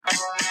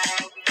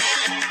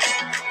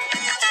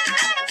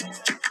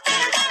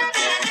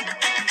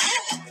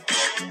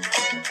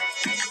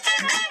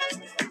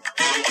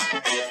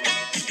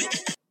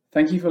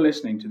Thank you for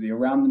listening to the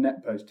Around the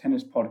Netpost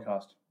Tennis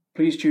Podcast.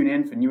 Please tune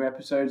in for new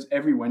episodes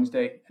every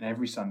Wednesday and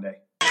every Sunday.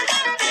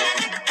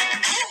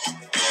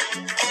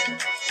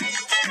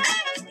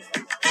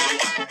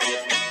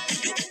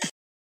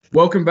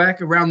 Welcome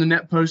back, Around the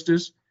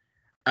Netposters.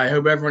 I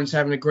hope everyone's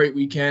having a great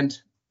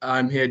weekend.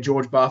 I'm here,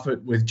 George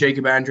Barfoot, with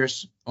Jacob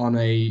Andrus on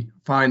a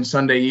fine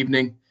Sunday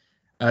evening.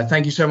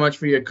 Thank you so much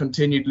for your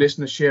continued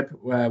listenership.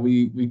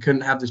 We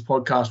couldn't have this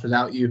podcast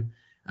without you.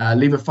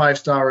 Leave a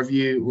 5-star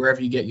review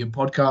wherever you get your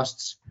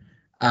podcasts.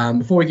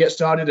 Before we get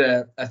started,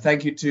 a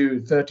thank you to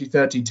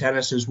 3030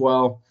 Tennis as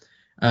well.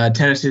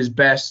 Tennis's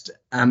best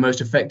and most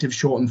effective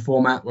shortened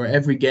format where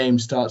every game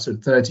starts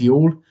at 30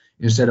 all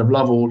instead of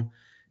love all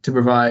to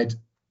provide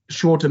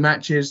shorter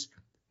matches,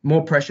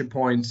 more pressure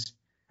points,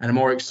 and a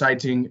more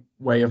exciting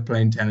way of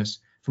playing tennis.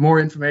 For more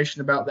information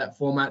about that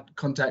format,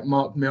 contact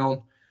Mark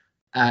Milne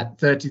at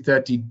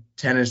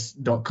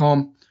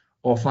 3030tennis.com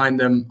or find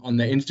them on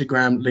their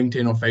Instagram,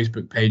 LinkedIn, or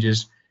Facebook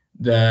pages.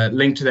 The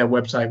link to their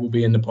website will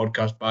be in the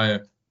podcast bio.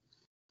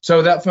 So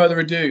without further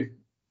ado,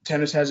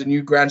 tennis has a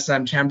new Grand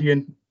Slam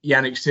champion,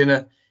 Jannik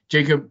Sinner.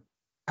 Jacob,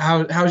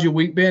 how's your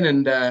week been,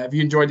 and have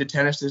you enjoyed the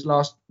tennis this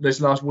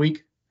last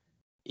week?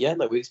 Yeah,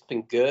 my week's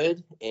been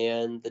good,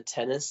 and the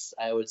tennis,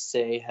 I would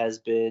say, has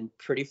been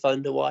pretty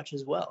fun to watch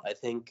as well. I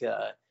think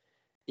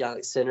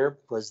Jannik Sinner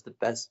was the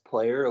best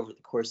player over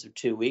the course of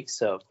 2 weeks,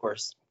 so of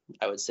course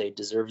I would say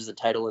deserves the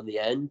title in the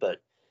end,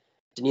 but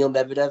Daniil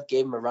Medvedev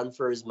gave him a run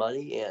for his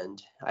money,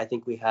 and I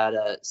think we had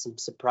some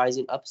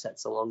surprising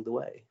upsets along the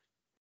way.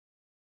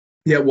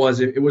 Yeah, it was.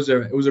 It was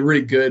a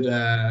really good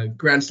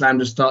Grand Slam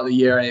to start the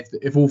year.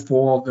 If all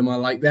four of them are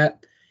like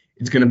that,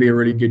 it's going to be a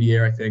really good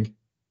year, I think.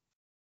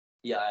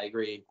 Yeah, I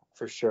agree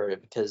for sure,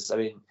 because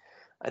I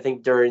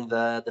think during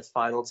the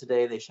final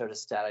today, they showed a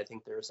stat. I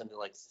think there was something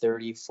like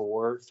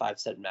 34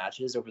 5-set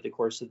matches over the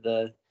course of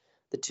the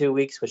 2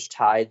 weeks, which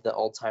tied the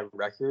all-time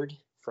record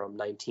from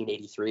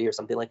 1983 or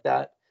something like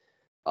that.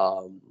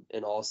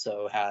 And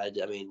also had,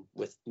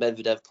 with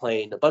Medvedev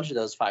playing a bunch of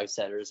those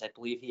 5-setters, I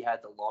believe he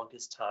had the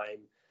longest time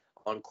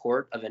on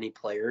court of any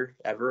player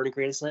ever in a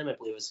Grand Slam. I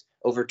believe it was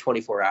over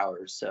 24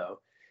 hours. So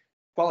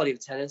quality of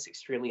tennis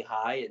extremely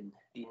high, and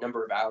the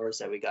number of hours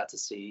that we got to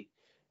see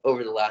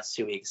over the last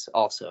 2 weeks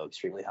also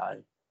extremely high.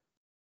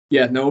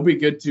 Yeah, no, it'll be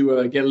good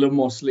to get a little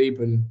more sleep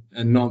and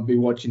not be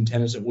watching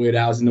tennis at weird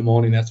hours in the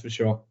morning, that's for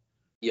sure.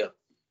 Yeah.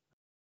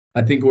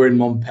 I think we're in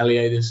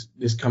Montpellier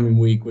this coming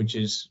week, which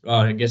is,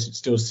 I guess it's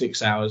still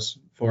 6 hours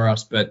for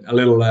us, but a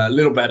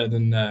little better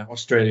than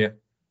Australia.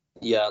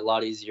 Yeah, a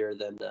lot easier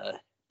than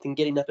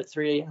getting up at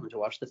 3 a.m. to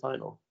watch the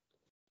final.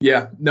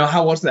 Yeah, no,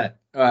 how was that?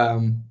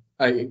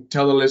 I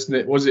tell the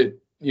listener, was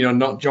it,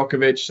 not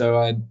Djokovic,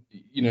 so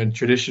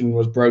tradition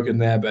was broken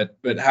there, but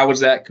how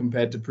was that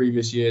compared to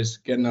previous years,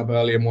 getting up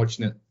early and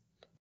watching it?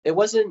 It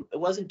wasn't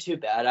too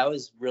bad. I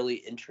was really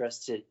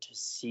interested to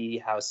see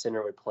how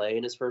Sinner would play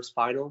in his first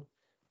final.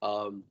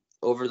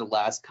 Over the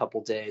last couple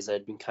days,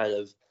 I'd been kind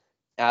of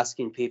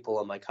asking people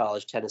on my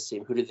college tennis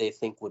team who do they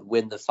think would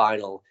win the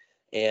final,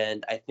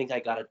 and I think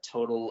I got a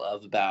total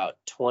of about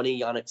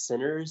 20 Jannik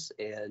Sinners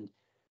and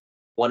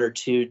 1 or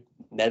 2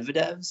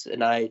 Medvedevs,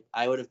 and I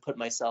would have put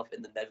myself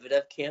in the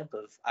Medvedev camp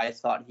of I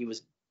thought he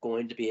was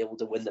going to be able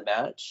to win the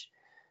match,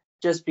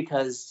 just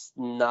because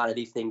not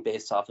anything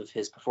based off of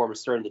his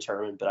performance during the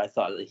tournament, but I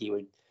thought that he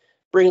would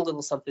bring a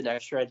little something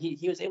extra, and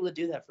he was able to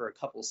do that for a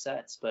couple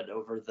sets, but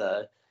over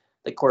the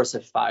course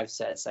of 5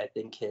 sets, I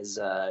think his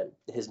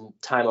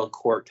time on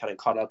court kind of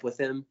caught up with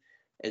him,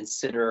 and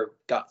Sinner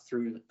got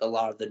through a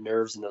lot of the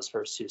nerves in those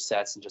first 2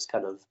 sets and just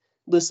kind of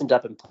loosened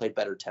up and played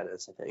better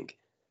tennis, I think.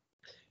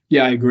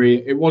 Yeah, I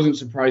agree. It wasn't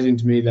surprising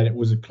to me that it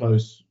was a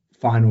close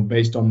final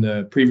based on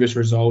the previous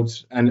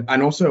results. And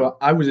also,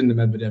 I was in the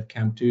Medvedev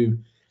camp too,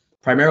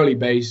 primarily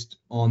based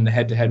on the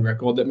head-to-head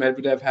record that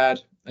Medvedev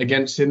had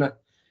against Sinner.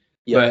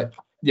 Yeah. But,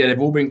 yeah,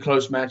 they've all been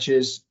close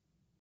matches.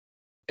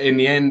 In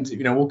the end,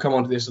 we'll come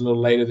on to this a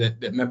little later, that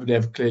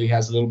Medvedev clearly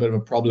has a little bit of a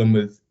problem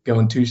with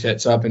going 2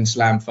 sets up in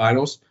Slam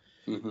finals.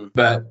 Mm-hmm.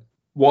 But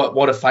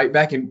what a fight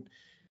back. And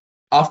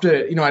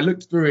after, I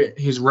looked through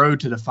his road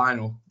to the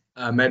final,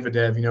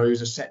 Medvedev, he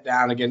was a set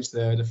down against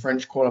the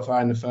French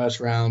qualifier in the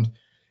first round,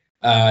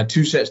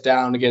 2 sets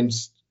down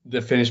against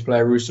the Finnish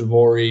player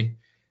Ruusuvuori.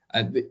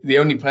 The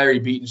only player he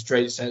beat in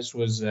straight sets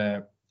was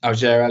Auger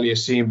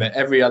Aliassime, but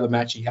every other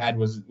match he had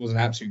was an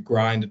absolute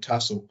grind, a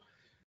tussle.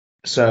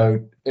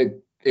 So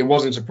it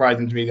wasn't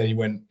surprising to me that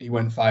he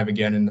went 5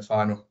 again in the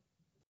final.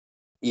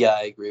 Yeah,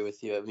 I agree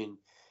with you.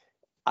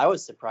 I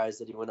was surprised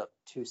that he went up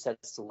 2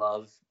 sets to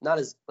love. Not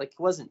as it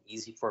wasn't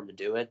easy for him to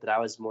do it, but I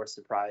was more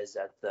surprised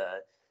at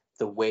the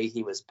way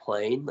he was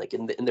playing.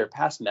 In their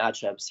past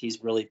matchups,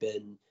 he's really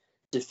been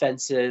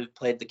defensive,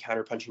 played the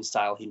counterpunching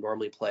style he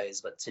normally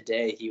plays, but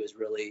today he was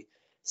really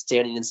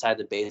standing inside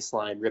the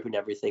baseline, ripping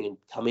everything and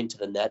coming to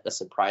the net a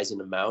surprising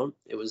amount.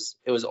 It was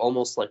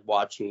almost like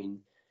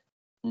watching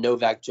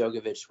Novak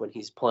Djokovic when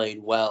he's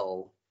playing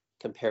well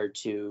compared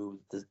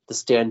to the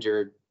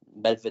standard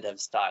Medvedev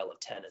style of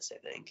tennis, I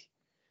think.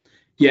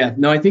 Yeah,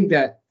 no, I think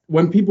that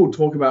when people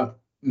talk about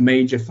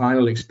major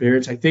final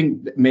experience. I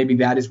think that maybe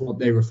that is what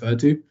they refer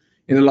to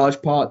in a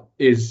large part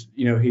is,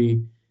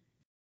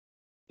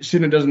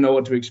 Sinner doesn't know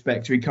what to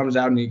expect. So he comes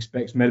out and he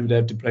expects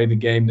Medvedev to play the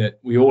game that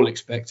we all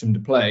expect him to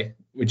play,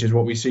 which is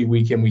what we see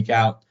week in, week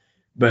out.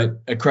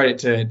 But a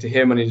credit to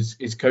him and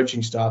his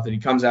coaching staff that he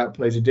comes out,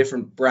 plays a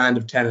different brand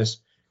of tennis,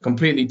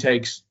 completely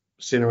takes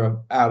Sinner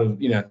out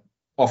of,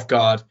 off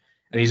guard,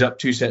 and he's up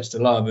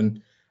 2-0.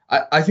 And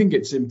I think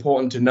it's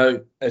important to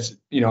note, as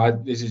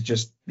this is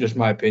just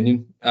my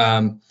opinion.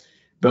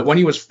 But when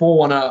he was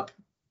 4-1 up,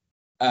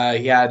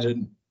 he had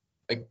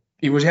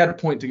a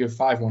point to go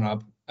 5-1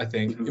 up. I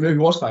think maybe he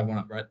was 5-1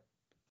 up, right?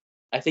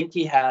 I think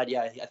he had,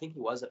 I think he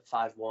was at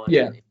 5-1.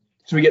 Yeah.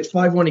 So he gets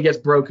 5-1, he gets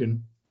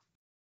broken.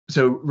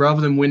 So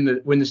rather than win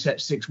the set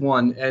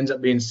 6-1, it ends up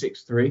being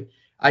 6-3.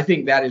 I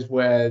think that is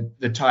where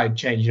the tide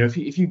changed.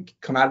 If you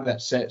come out of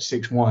that set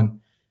 6-1,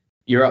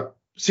 you're up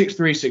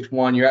 6-3,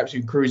 6-1, you're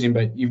absolutely cruising,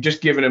 but you've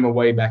just given him a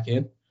way back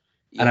in.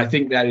 Yeah. And I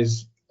think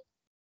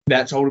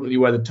that's ultimately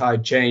where the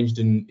tide changed,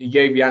 and he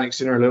gave Jannik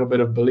Sinner a little bit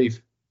of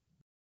belief.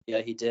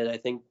 Yeah, he did. I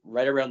think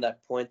right around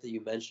that point that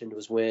you mentioned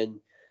was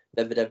when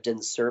Medvedev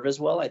didn't serve as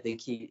well. I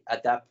think he,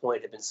 at that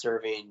point, had been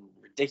serving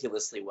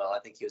ridiculously well. I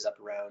think he was up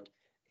around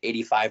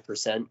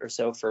 85% or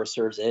so first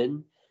serves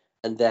in.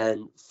 And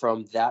then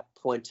from that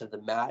point of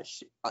the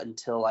match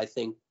until I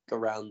think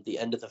around the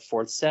end of the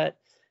fourth set,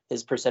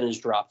 his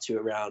percentage dropped to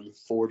around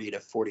 40 to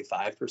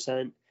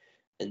 45%.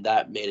 And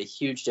that made a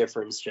huge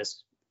difference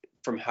just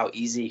from how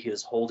easy he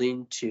was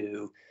holding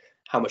to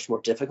how much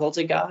more difficult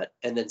it got.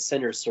 And then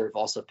Sinner's serve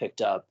also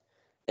picked up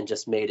and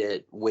just made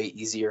it way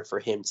easier for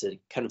him to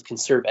kind of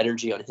conserve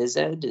energy on his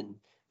end and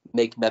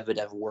make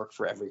Medvedev work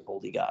for every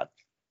hold he got.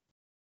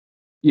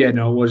 Yeah,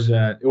 no,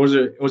 it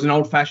was an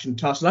old-fashioned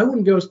tussle. I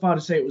wouldn't go as far to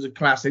say it was a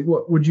classic.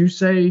 What would you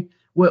say?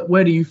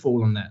 Where do you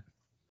fall on that?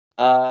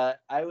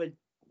 I would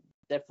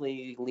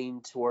definitely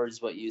lean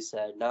towards what you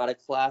said. Not a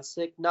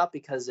classic, not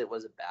because it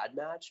was a bad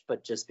match,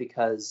 but just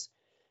because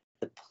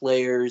the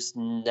players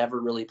never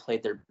really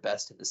played their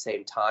best at the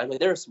same time. Like,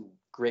 there were some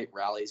great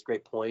rallies,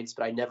 great points,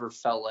 but I never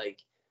felt like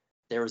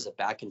there was a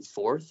back and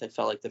forth. I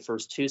felt like the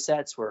first two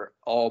sets were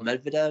all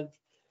Medvedev,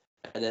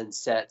 and then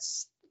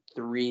sets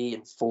 3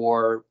 and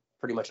 4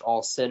 pretty much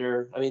all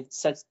Sinner. I mean,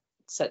 set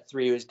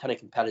 3 was kind of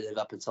competitive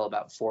up until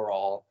about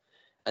 4-all,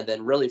 and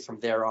then really from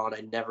there on,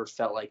 I never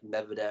felt like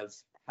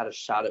Medvedev had a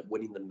shot at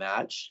winning the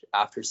match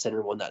after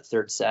Sinner won that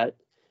third set.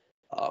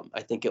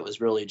 I think it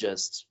was really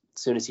just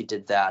as soon as he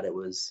did that, it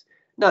was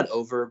not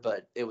over,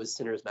 but it was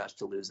Sinner's match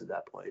to lose at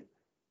that point.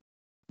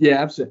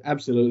 Yeah,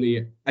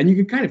 absolutely. And you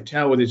could kind of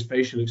tell with his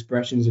facial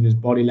expressions and his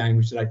body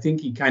language that I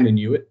think he kind of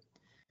knew it.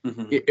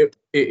 Mm-hmm.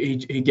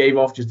 He gave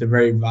off just a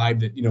very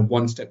vibe that,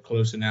 one step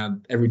closer now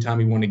every time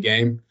he won a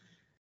game.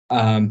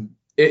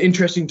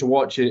 Interesting to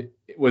watch it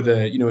with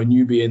a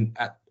newbie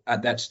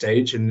at that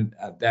stage and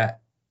at that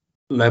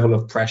level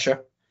of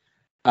pressure.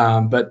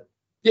 But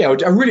yeah,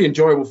 a really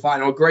enjoyable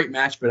final, a great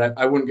match, but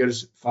I wouldn't go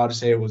as far to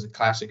say it was a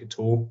classic at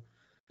all.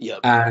 Yeah.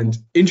 And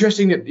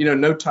interesting that,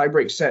 no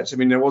tiebreak sets. I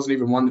mean, there wasn't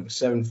even one that was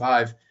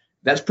 7-5.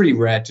 That's pretty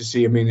rare to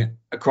see. I mean,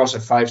 across a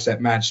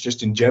 5-set match,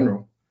 just in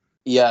general.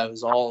 Yeah, it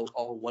was all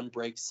one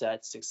break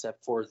sets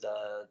except for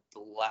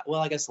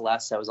I guess the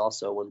last set was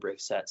also a one break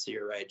set. So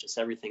you're right. Just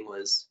everything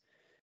was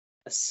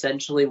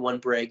essentially one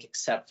break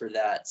except for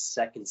that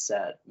second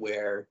set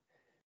where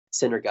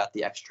Sinner got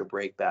the extra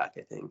break back,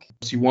 I think.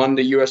 He won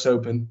the US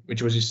Open,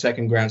 which was his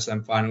second Grand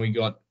Slam final. He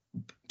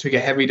took a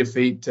heavy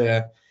defeat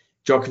to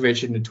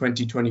Djokovic in the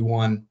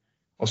 2021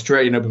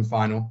 Australian Open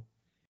final.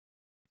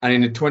 And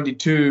in the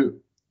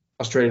 22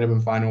 Australian Open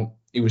final,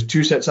 he was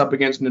 2 sets up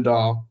against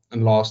Nadal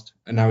and lost.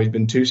 And now he's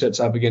been 2 sets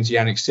up against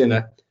Jannik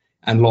Sinner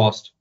and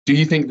lost. Do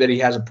you think that he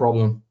has a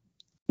problem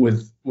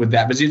with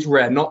that? Because it's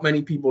rare. Not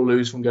many people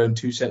lose from going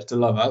 2 sets to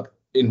love up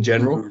in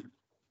general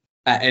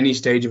at any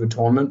stage of a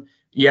tournament,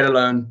 yet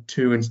alone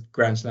 2 in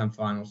Grand Slam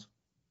finals.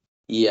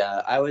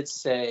 Yeah, I would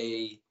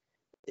say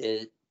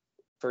it,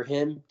 for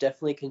him,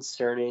 definitely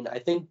concerning. I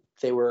think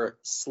they were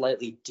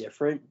slightly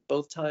different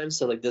both times.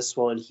 So like this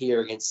one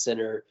here against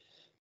Sinner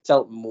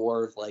felt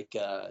more of like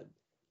a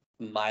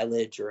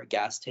mileage or a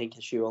gas tank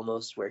issue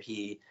almost, where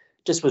he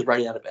just was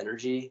running out of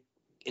energy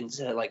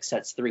into like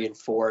sets 3 and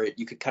 4.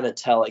 You could kind of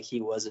tell like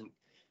he wasn't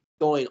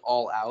going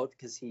all out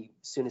because as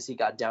soon as he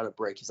got down a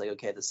break, he's like,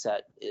 okay, the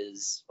set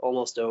is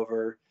almost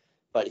over.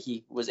 But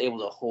he was able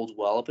to hold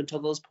well up until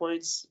those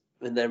points.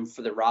 And then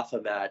for the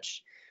Rafa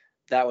match,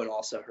 that one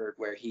also hurt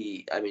where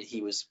he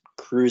was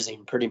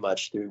cruising pretty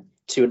much through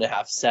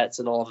 2.5 sets,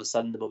 and all of a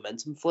sudden the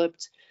momentum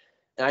flipped.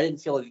 And I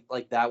didn't feel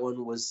like that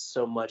one was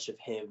so much of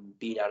him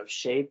being out of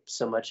shape,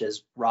 so much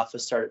as Rafa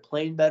started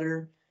playing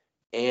better,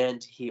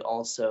 and he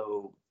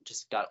also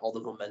just got all the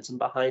momentum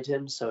behind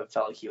him, so it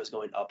felt like he was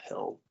going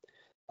uphill.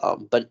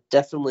 But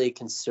definitely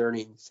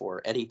concerning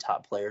for any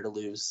top player to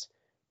lose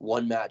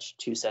one match,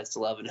 2 sets to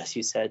 11, as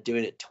you said.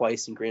 Doing it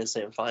twice in Grand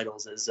Slam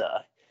finals is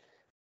a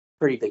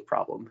pretty big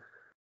problem.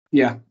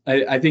 Yeah,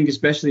 I think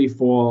especially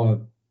for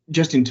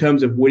just in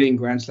terms of winning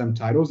Grand Slam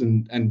titles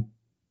and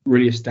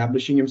really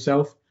establishing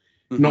himself,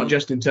 not Hmm.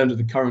 just in terms of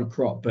the current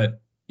crop,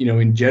 but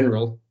in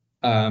general,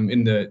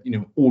 in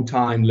the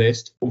all-time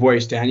list of where he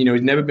stands.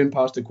 He's never been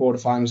past the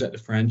quarterfinals at the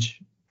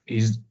French.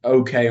 He's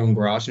okay on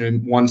grass.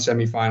 One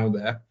semi-final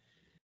there.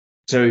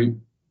 So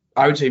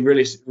I would say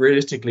really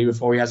realistically,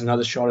 before he has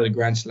another shot at a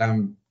Grand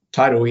Slam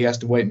title, he has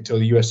to wait until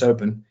the U.S.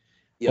 Open of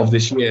Yep.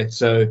 this year.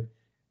 So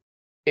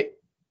it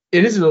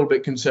is a little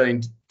bit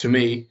concerning to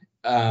me,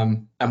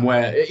 and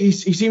where he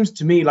seems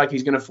to me like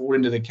he's going to fall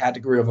into the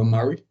category of a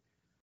Murray,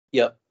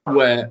 Yep.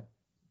 where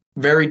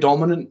very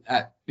dominant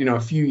at a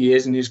few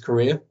years in his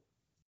career,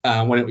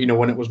 when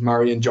it was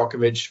Murray and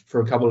Djokovic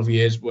for a couple of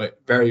years, were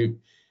very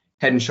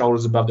head and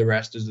shoulders above the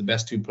rest as the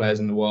best two players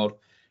in the world.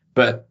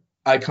 But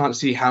I can't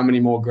see how many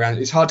more grand.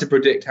 It's hard to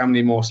predict how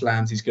many more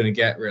slams he's going to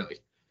get, really.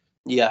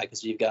 Yeah,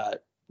 because you've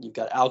got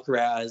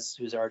Alcaraz,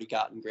 who's already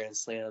gotten Grand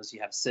Slams.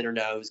 You have Sinner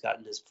now, who's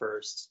gotten his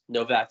first.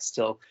 Novak's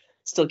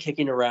still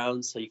kicking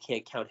around, so you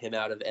can't count him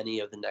out of any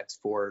of the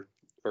next four,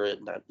 or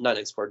not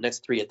next four,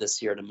 next three of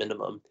this year at a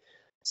minimum.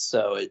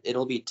 So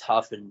it'll be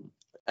tough. And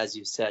as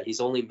you said, he's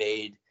only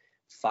made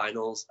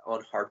finals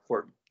on hard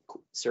court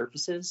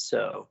surfaces,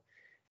 so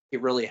he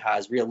really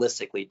has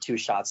realistically two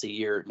shots a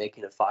year at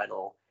making a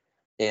final.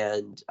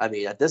 And I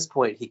mean, at this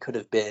point, he could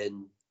have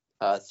been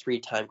a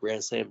three-time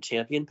Grand Slam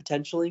champion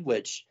potentially,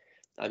 which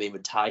I mean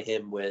would tie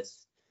him with,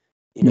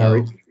 you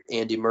Murray. know,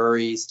 Andy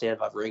Murray, Stan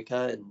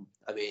Wawrinka, and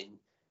I mean,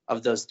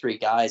 of those three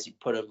guys, you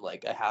put him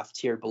like a half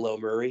tier below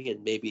Murray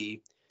and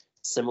maybe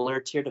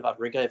similar tier to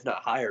Wawrinka, if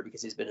not higher,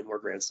 because he's been in more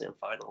Grand Slam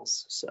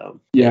finals. So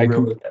Yeah,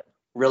 it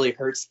really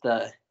hurts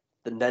the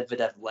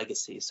Medvedev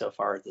legacy so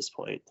far at this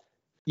point.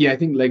 I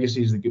think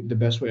legacy is the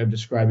best way of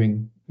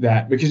describing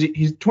that, because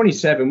he's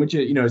 27, which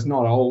is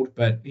not old,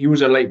 but he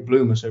was a late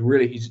bloomer. So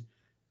really, he's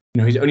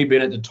only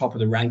been at the top of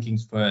the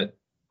rankings for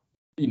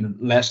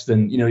less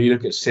than you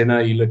look at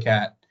Sinner, you look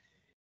at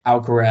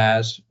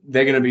Alcaraz,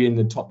 they're going to be in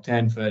the top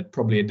 10 for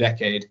probably a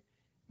decade.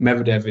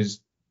 Medvedev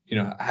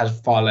has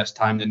far less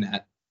time than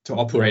that to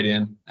operate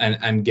in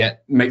and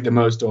make the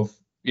most of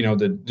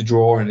the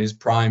draw and his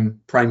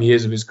prime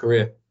years of his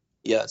career.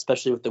 Yeah,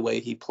 especially with the way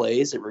he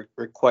plays, it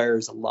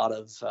requires a lot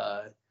of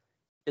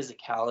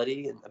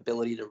physicality and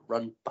ability to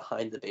run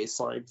behind the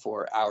baseline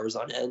for hours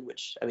on end,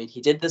 which, I mean,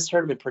 he did this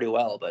tournament pretty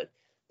well, but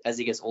as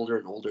he gets older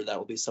and older, that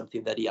will be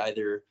something that he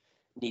either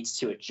needs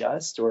to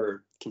adjust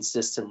or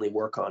consistently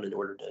work on in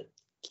order to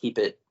keep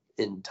it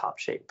in top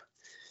shape.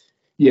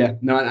 Yeah,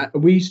 no,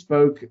 we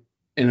spoke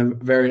in a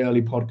very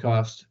early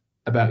podcast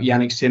about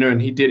Yannick Sinner,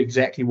 and he did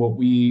exactly what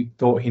we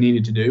thought he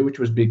needed to do, which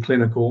was be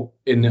clinical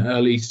in the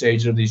early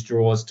stages of these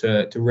draws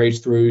to race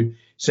through,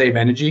 save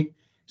energy.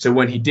 So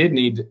when he did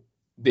need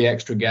the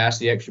extra gas,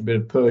 the extra bit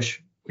of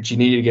push, which he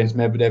needed against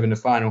Medvedev in the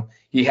final,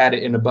 he had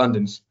it in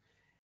abundance.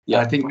 Yeah.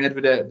 And I think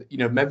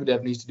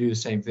Medvedev needs to do the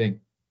same thing.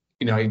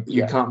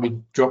 You can't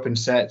be dropping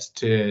sets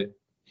to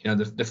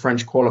the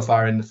French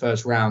qualifier in the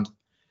first round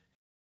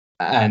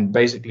and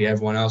basically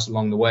everyone else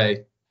along the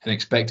way and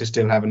expect to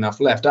still have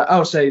enough left.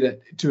 I'll say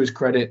that to his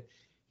credit,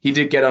 he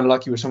did get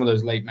unlucky with some of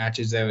those late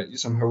matches. There were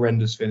some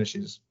horrendous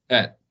finishes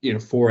at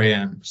 4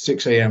 a.m.,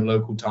 6 a.m.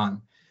 local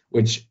time,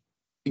 which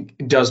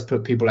does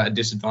put people at a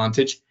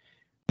disadvantage.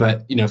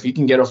 But if you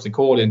can get off the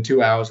court in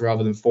 2 hours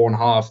rather than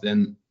 4.5,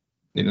 then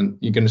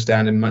you're going to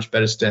stand in much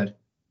better stead.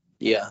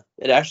 Yeah,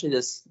 and actually,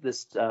 this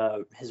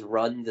his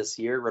run this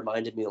year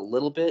reminded me a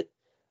little bit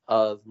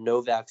of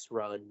Novak's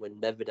run when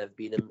Medvedev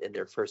beat him in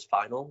their first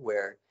final,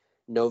 where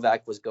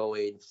Novak was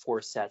going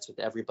 4 sets with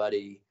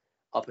everybody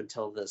up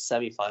until the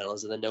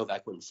semifinals, and then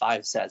Novak went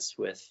 5 sets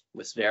with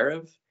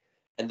Zverev,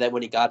 and then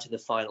when he got to the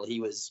final, he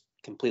was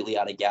completely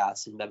out of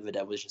gas, and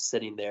Medvedev was just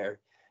sitting there,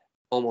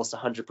 almost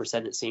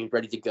 100%. It seemed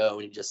ready to go,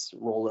 and he just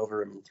rolled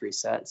over him in 3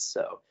 sets.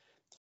 So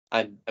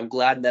I'm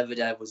glad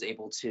Medvedev was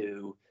able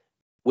to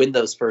win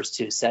those first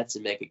 2 sets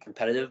and make it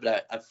competitive.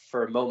 But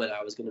for a moment,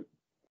 I was going to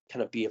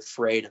kind of be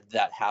afraid of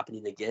that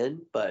happening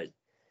again. But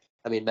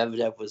I mean,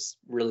 Medvedev was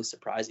really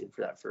surprising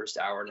for that first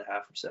hour and a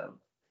half or so.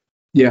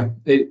 Yeah,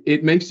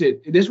 it makes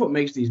it is what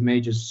makes these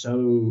majors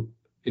so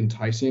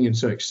enticing and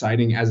so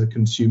exciting as a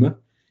consumer,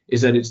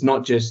 is that it's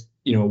not just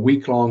a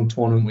week-long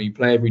tournament where you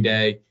play every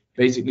day.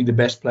 Basically, the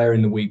best player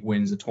in the week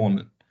wins the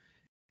tournament.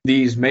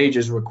 These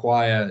majors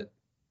require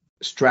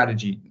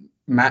strategy,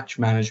 match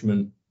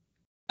management,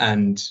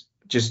 and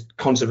just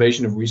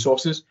conservation of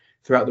resources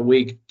throughout the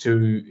week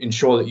to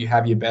ensure that you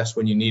have your best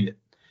when you need it.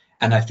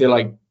 And I feel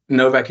like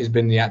Novak has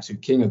been the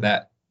absolute king of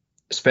that,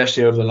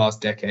 especially over the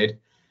last decade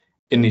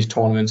in these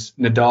tournaments.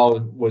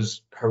 Nadal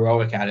was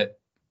heroic at it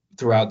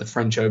throughout the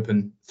French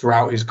Open,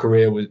 throughout his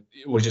career,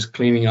 was just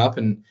cleaning up.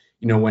 And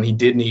when he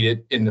did need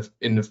it in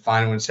the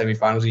final and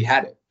semifinals, he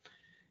had it.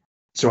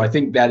 So I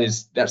think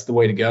that's the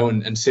way to go.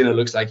 And Sinner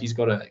looks like he's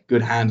got a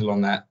good handle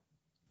on that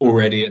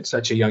already at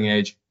such a young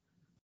age.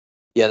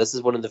 Yeah, this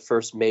is one of the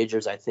first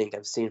majors I think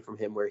I've seen from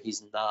him where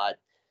he's not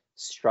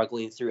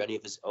struggling through any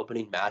of his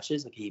opening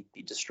matches. Like he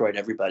destroyed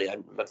everybody.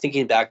 I'm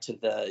thinking back to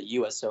the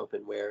U.S.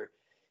 Open where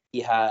he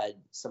had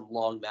some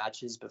long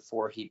matches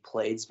before he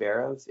played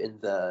Zverev in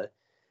the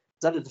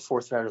it's either the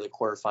fourth round or the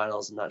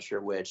quarterfinals. I'm not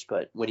sure which,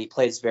 but when he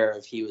played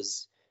Zverev, he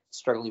was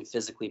struggling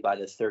physically by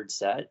the third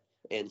set.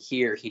 And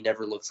here, he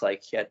never looks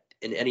like he had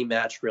in any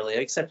match really,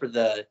 except for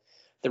the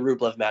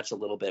Rublev match a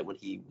little bit when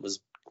he was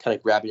kind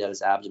of grabbing at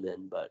his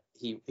abdomen. But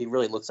he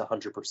really looks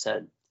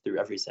 100% through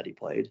every set he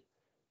played.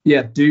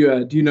 Yeah.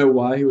 Do you know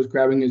why he was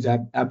grabbing his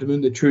abdomen?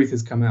 The truth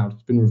has come out.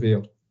 It's been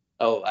revealed.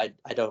 Oh, I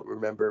don't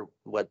remember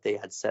what they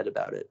had said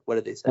about it. What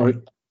did they say? Oh,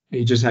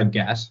 he just had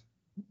gas.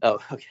 Oh,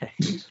 okay.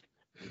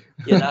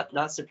 Yeah,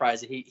 not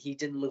surprising. He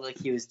didn't look like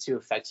he was too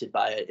affected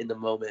by it in the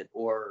moment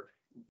or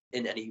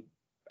in any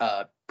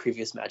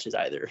previous matches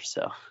either.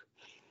 So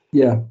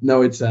yeah,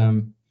 no, it's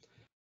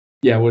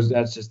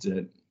that's just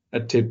a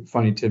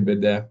funny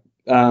tidbit there.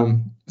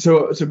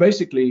 So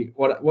basically,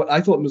 what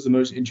I thought was the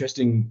most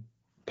interesting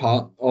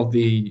part of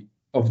the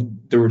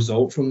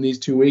result from these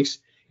 2 weeks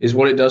is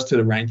what it does to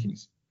the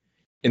rankings.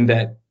 In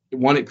that,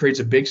 one, it creates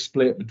a big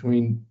split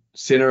between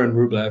Sinner and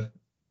Rublev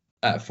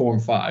at 4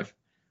 and 5,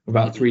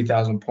 about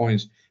 3,000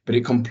 points, but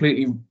it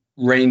completely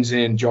reins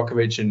in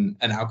Djokovic and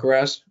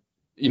Alcaraz.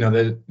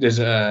 There's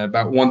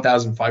about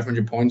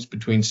 1,500 points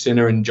between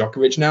Sinner and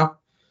Djokovic now.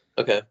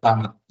 Okay.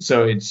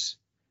 So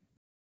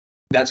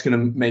that's going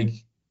to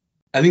make,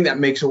 I think that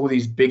makes all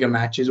these bigger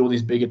matches, all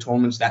these bigger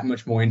tournaments that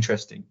much more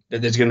interesting.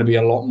 That there's going to be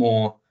a lot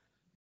more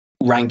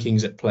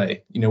rankings at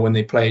play. When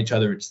they play each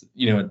other, it's,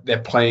 they're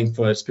playing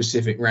for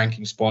specific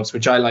ranking spots,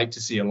 which I like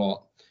to see a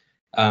lot.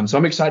 So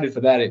I'm excited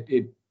for that.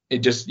 It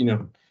just,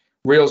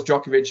 reels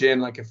Djokovic in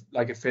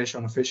like a fish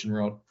on a fishing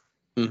rod.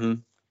 Mm-hmm.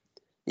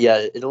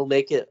 Yeah, it'll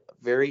make it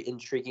very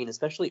intriguing,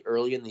 especially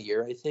early in the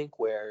year, I think,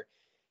 where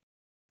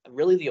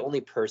really the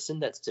only person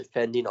that's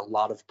defending a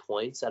lot of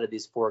points out of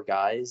these four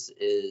guys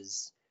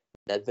is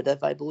Medvedev,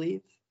 I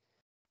believe,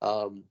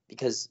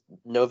 because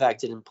Novak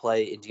didn't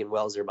play Indian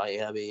Wells or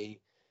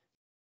Miami.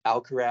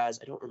 Alcaraz,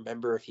 I don't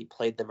remember if he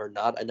played them or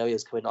not. I know he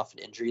was coming off an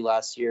injury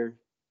last year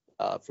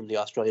from the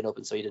Australian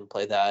Open, so he didn't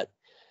play that.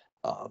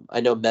 I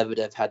know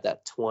Medvedev had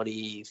that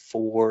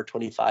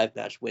 24-25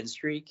 match win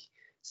streak,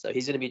 so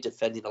he's going to be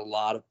defending a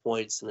lot of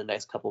points in the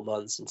next couple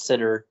months. And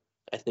Sinner,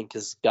 I think,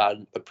 has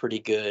gotten a pretty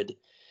good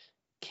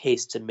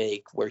case to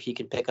make where he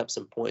can pick up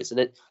some points.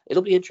 And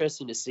it'll be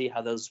interesting to see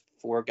how those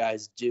four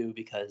guys do,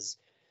 because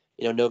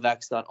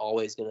Novak's not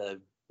always going to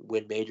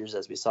win majors,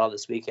 as we saw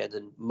this weekend,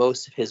 and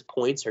most of his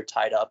points are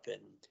tied up in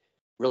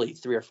really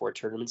 3 or 4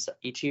 tournaments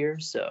each year.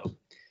 So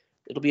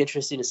it'll be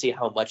interesting to see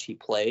how much he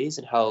plays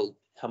and how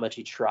much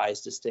he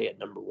tries to stay at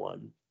number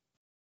one.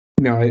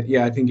 I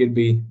think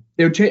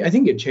I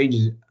think it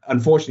changes,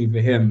 unfortunately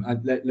for him.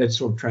 Let's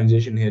sort of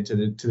transition here to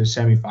the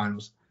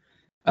semifinals.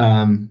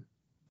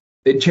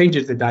 It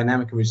changes the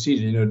dynamic of his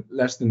season.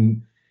 Less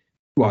than,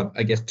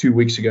 I guess 2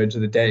 weeks ago to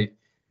the day,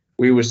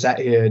 we were sat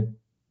here.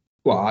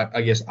 Well,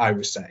 I guess I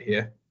was sat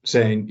here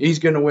saying he's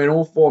going to win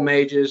all 4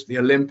 majors, the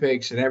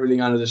Olympics, and everything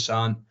under the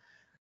sun.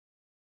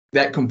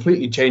 That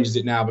completely changes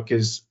it now,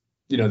 because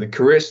the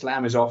career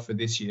slam is off for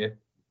this year,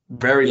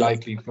 very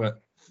likely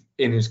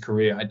in his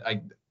career.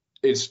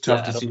 It's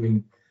tough to see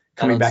him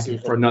coming back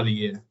for another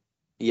year.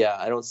 Yeah,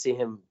 I don't see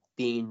him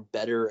being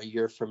better a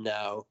year from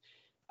now,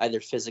 either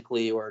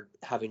physically or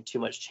having too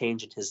much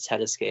change in his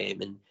tennis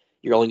game. And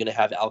you're only going to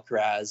have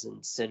Alcaraz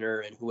and Sinner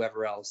and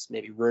whoever else,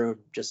 maybe Rune,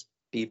 just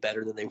be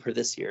better than they were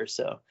this year.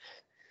 So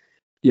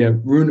yeah,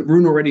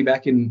 Rune already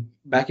back in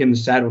the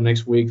saddle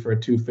next week for a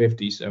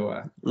 250.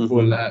 So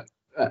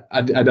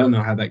I don't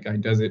know how that guy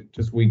does it,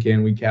 just week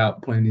in, week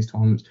out, playing these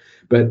tournaments.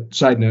 But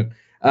side note,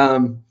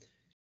 I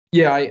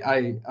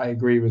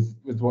agree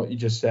with what you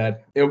just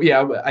said.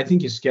 I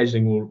think his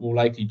scheduling will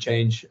likely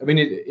change. I mean,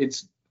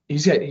 he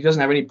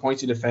doesn't have any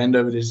points to defend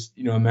over this,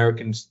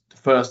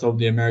 first of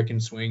the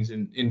American swings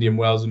in Indian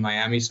Wells and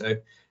Miami. So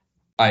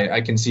I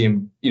can see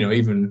him,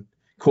 even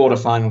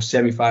quarterfinal,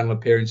 semifinal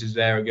appearances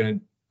there are going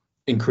to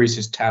increase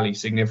his tally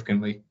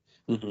significantly.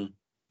 Mm-hmm.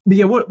 But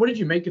yeah, what did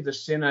you make of the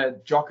Sinner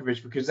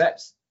Djokovic? Because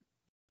that's,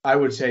 I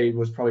would say,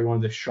 was probably one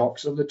of the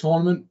shocks of the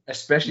tournament,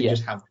 especially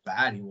just how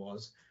bad he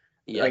was.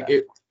 Yeah.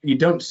 You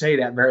don't say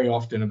that very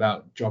often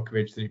about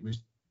Djokovic, that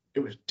it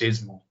was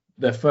dismal.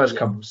 The first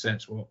couple of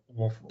sets were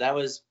awful. That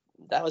was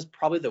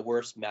probably the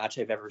worst match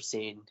I've ever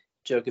seen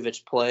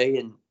Djokovic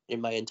play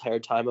in my entire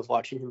time of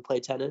watching him play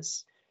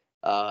tennis.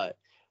 I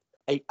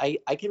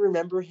can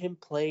remember him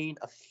playing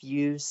a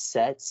few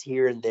sets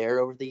here and there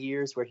over the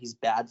years where he's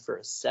bad for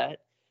a set,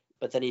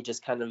 but then he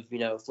just kind of,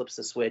 flips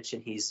the switch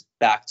and he's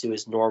back to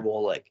his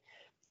normal,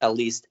 at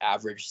least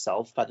average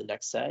self by the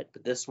next set.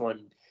 But this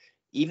one,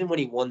 even when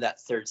he won that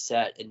third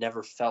set, it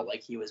never felt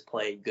like he was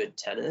playing good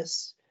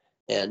tennis.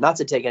 And not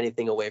to take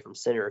anything away from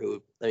Sinner,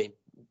 who,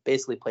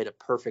 basically played a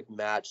perfect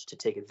match to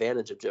take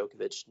advantage of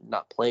Djokovic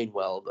not playing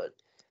well, but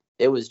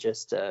it was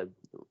just a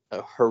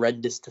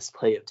horrendous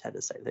display of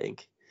tennis, I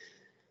think.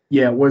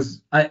 Yeah, it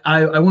was.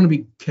 I want to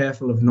be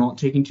careful of not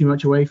taking too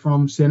much away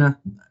from Sinner,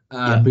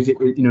 because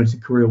it's a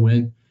career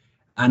win,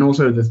 and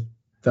also the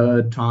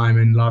third time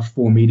in the last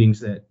 4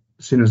 meetings that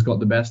Sinner's got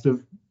the best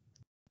of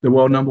the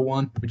world number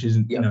one, which is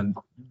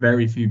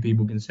very few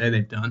people can say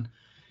they've done.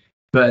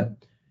 But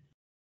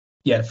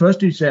Yeah, first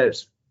two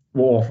sets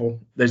were awful.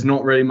 There's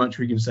not really much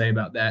we can say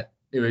about that.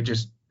 It was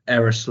just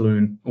error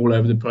saloon all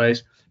over the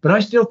place. But I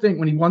still think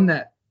when he won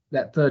that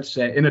third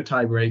set in a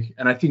tiebreak,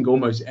 and I think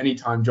almost any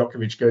time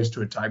Djokovic goes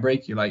to a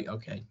tiebreak, you're like,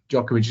 okay,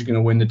 Djokovic is going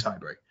to win the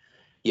tiebreak.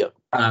 Yep.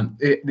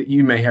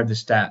 You may have the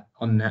stat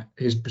on that,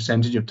 his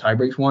percentage of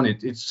tiebreaks won.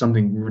 It's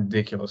something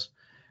ridiculous.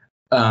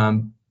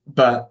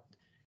 But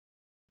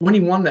when he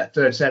won that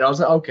third set, I was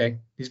like, okay,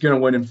 he's going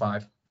to win in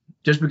five,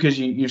 just because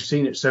you've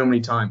seen it so many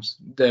times.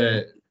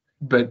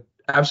 But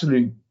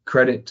absolute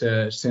credit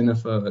to Sinner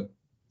for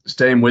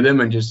staying with him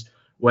and just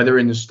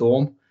weathering the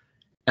storm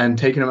and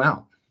taking him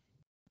out.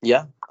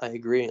 Yeah, I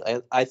agree.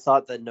 I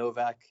thought that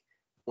Novak,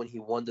 when he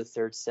won the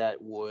third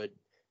set, would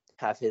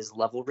have his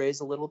level raise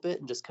a little bit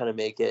and just kind of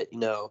make it,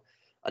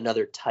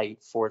 another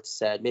tight fourth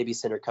set. Maybe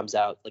Sinner comes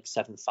out like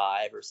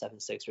 7-5 or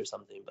 7-6 or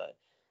something, but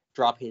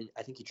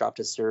I think he dropped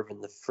his serve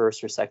in the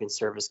first or second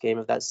service game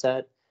of that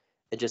set.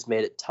 It just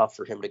made it tough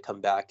for him to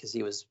come back because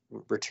he was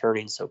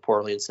returning so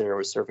poorly and Sinner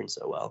was serving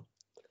so well.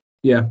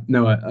 Yeah,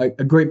 no,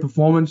 a great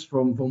performance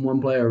from one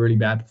player, a really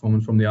bad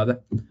performance from the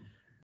other.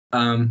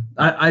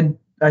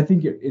 I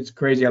think it's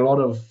crazy. A lot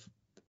of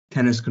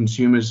tennis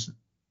consumers,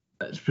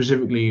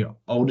 specifically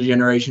older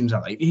generations,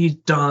 are like, he's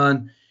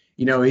done.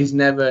 He's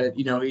never.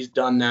 He's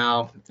done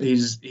now.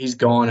 He's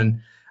gone.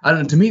 And I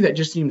don't know. To me, that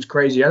just seems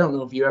crazy. I don't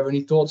know if you have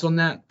any thoughts on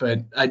that,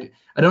 but I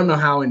don't know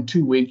how in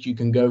 2 weeks you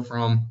can go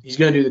from he's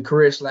going to do the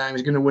career slam,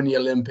 he's going to win the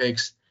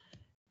Olympics,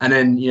 and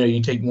then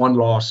you take one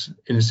loss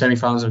in the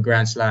semifinals of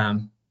Grand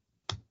Slam,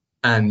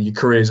 and your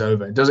career's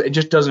over. It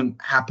just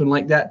doesn't happen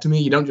like that to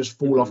me. You don't just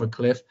fall off a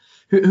cliff.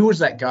 Who was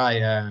that guy?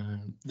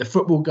 The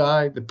football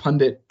guy, the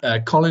pundit,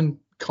 Colin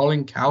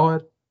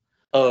Cowherd.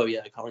 Oh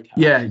yeah, Colin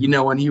Cowherd.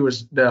 Yeah, when he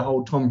was the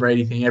whole Tom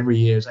Brady thing every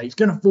year, it's like he's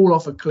gonna fall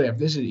off a cliff.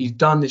 He's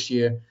done this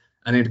year,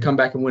 and then to come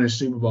back and win a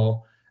Super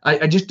Bowl.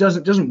 I just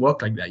doesn't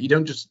work like that. You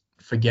don't just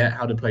forget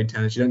how to play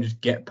tennis. You don't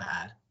just get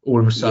bad all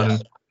of a sudden.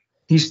 Yeah.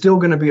 He's still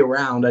gonna be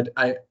around.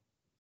 I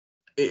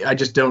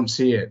just don't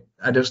see it.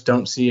 I just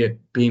don't see it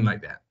being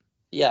like that.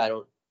 Yeah,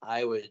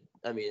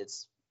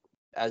 it's,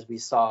 as we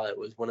saw, it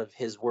was one of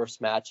his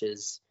worst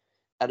matches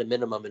at a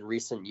minimum in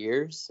recent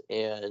years.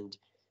 And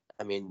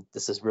I mean,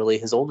 this is really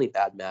his only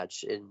bad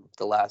match in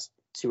the last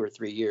 2 or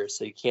 3 years.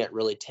 So you can't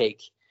really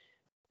take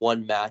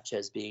one match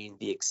as being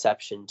the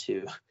exception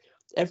to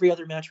every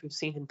other match we've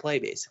seen him play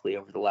basically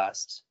over the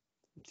last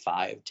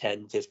 5,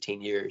 10,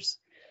 15 years.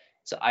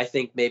 So I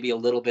think maybe a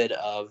little bit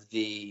of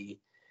the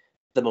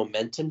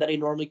momentum that he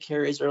normally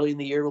carries early in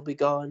the year will be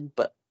gone,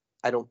 but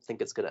I don't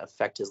think it's going to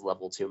affect his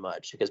level too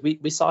much because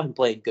we saw him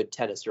playing good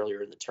tennis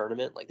earlier in the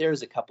tournament. Like there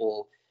was a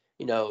couple,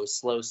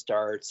 slow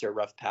starts or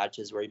rough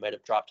patches where he might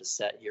have dropped a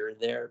set here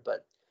and there,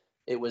 but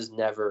it was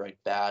never a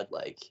bad,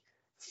 like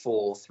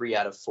full 3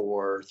 out of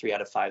 4, 3 out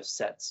of 5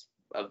 sets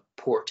of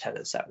poor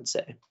tennis, I would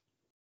say.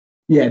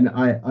 Yeah, no,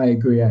 I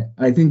agree.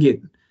 I think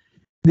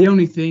the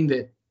only thing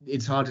that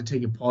it's hard to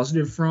take a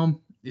positive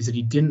from is that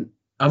he didn't,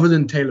 other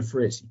than Taylor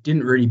Fritz, he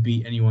didn't really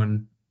beat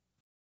anyone.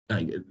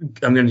 Like,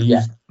 I'm going to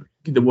use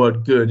the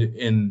word good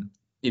in,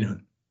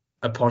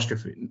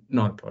 apostrophe,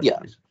 not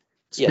apostrophe.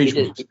 Yeah,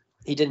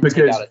 he didn't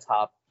take out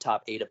a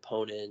top 8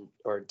 opponent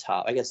or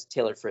top. I guess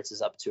Taylor Fritz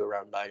is up to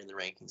around 9 in the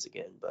rankings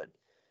again, but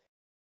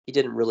he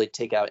didn't really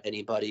take out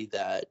anybody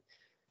that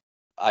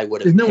I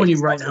would have. There's no one you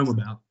write home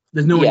about.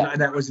 There's no one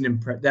that was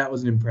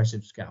an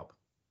impressive scalp.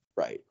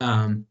 Right.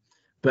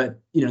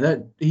 But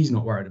that he's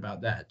not worried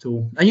about that at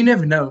all. And you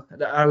never know.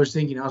 I was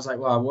like,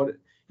 wow, what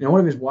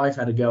if his wife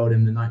had a go at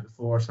him the night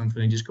before or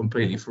something and just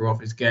completely threw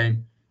off his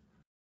game?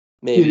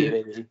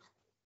 Maybe.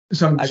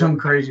 Some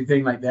crazy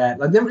thing like that.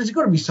 Like there's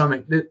got to be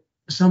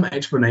some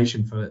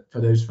explanation for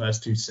those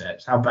first 2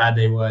 sets, how bad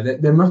they were.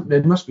 There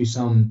must be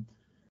some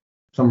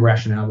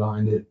rationale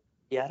behind it.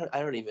 Yeah,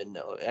 I don't even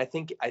know. I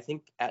think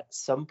at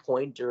some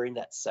point during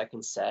that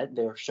second set,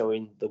 they were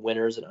showing the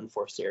winners and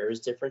unforced errors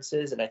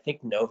differences, and I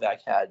think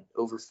Novak had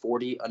over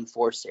 40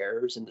 unforced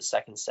errors in the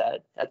second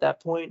set at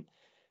that point,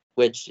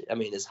 which I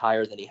mean is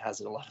higher than he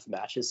has in a lot of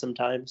matches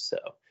sometimes. So.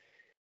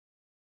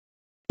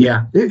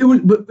 Yeah, it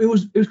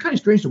was kind of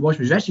strange to watch.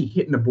 He was actually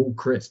hitting the ball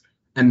crisp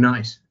and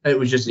nice. It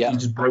was just he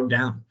just broke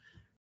down.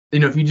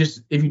 If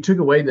you took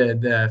away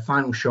the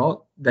final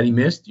shot that he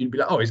missed, you'd be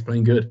like, oh, he's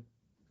playing good.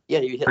 Yeah,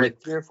 you hit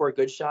like 3 or 4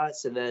 good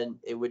shots, and then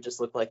it would just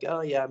look like,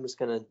 oh yeah, I'm just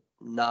gonna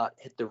not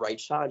hit the right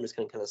shot. I'm just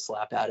gonna kind of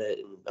slap at it,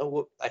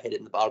 and I hit it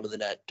in the bottom of the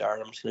net.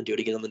 Darn, I'm just gonna do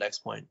it again on the next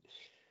point.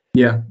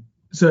 Yeah.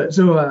 So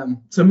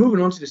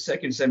moving on to the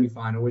second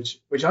semifinal,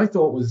 which I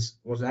thought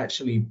was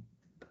actually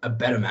a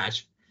better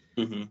match.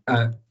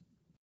 Mm-hmm.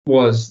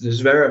 Was the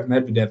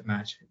Zverev-Medvedev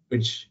match,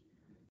 which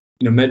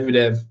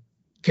Medvedev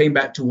came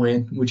back to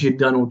win, which he'd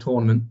done all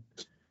tournament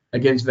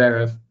against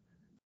Zverev.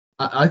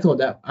 I thought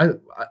that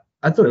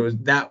I thought it was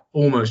that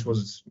almost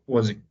was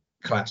a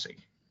classic.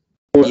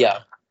 Yeah,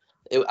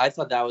 I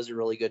thought that was a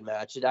really good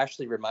match. It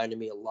actually reminded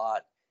me a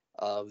lot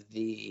of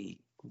the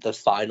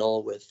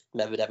final with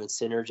Medvedev and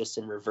Sinner, just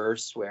in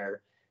reverse,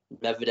 where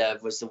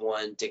Medvedev was the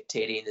one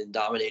dictating and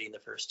dominating the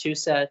first two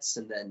sets,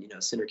 and then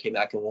Sinner came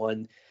back and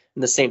won.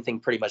 And the same thing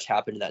pretty much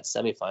happened in that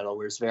semifinal,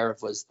 where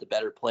Zverev was the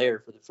better player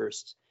for the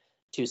first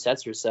two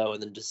sets or so,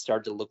 and then just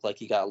started to look like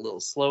he got a little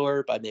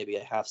slower by maybe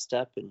a half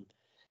step, and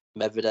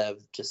Medvedev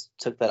just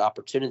took that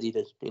opportunity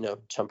to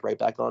jump right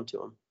back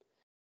onto him.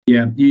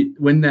 Yeah,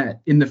 when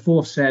that in the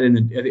fourth set,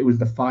 and it was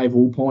the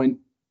 5-all point,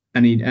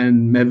 and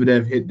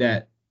Medvedev hit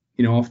that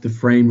off the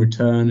frame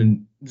return,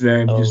 and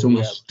Zverev just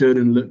almost stood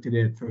and looked at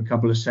it for a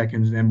couple of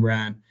seconds, and then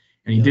ran,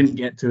 and he didn't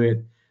get to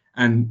it.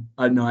 And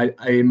I know,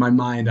 I in my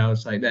mind, I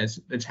was like, that's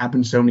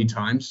happened so many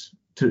times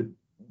to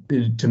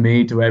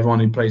me, to everyone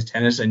who plays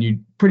tennis, and you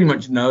pretty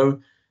much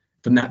know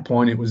from that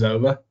point it was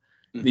over.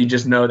 Mm-hmm. You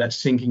just know that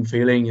sinking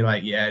feeling. You're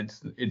like, yeah,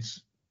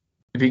 it's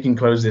if he can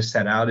close this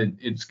set out,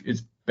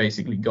 it's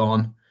basically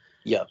gone.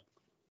 Yeah.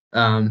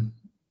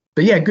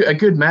 But yeah, a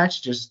good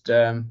match. Just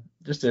a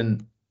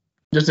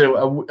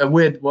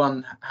weird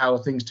one, how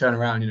things turn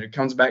around.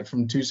 Comes back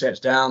from 2 sets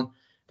down,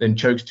 then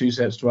chokes 2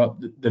 sets to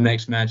up the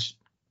next match.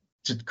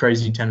 Just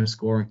crazy tennis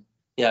scoring.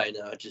 Yeah, I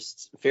know.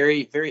 Just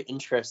very, very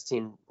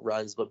interesting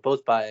runs, but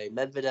both by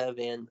Medvedev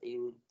and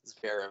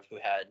Zverev, who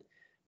had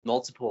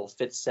multiple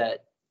fifth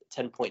set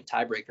 10-point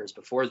tiebreakers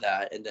before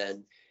that. And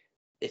then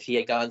if he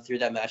had gone through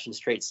that match in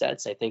straight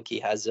sets, I think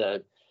he has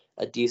a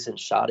decent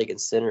shot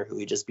against Sinner, who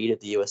he just beat at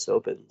the U.S.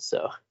 Open.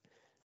 So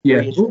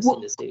very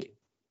interesting to see.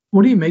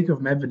 What do you make of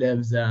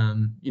Medvedev's,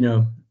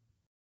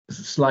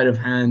 sleight of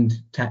hand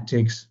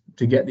tactics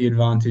to get the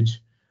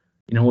advantage?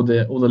 All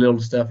the little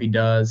stuff he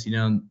does.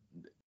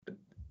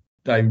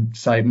 I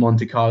cite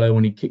Monte Carlo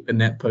when he kicked the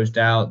net post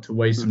out to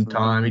waste some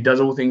time. He does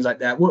all things like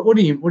that. What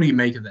do you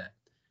make of that?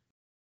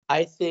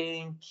 I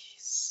think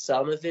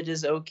some of it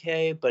is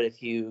okay, but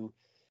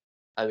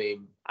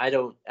I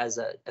don't, as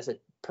a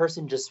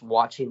person just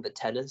watching the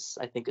tennis,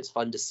 I think it's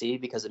fun to see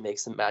because it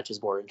makes the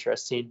matches more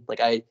interesting.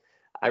 Like I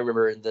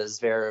remember in the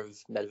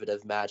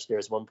Zverev-Medvedev match, there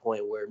was one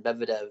point where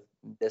Medvedev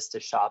missed a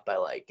shot by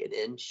like an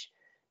inch,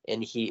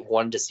 and he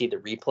wanted to see the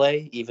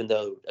replay, even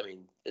though,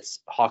 it's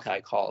Hawkeye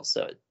call,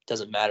 so it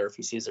doesn't matter if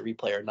he sees the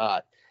replay or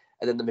not.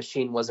 And then the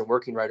machine wasn't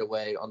working right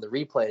away on the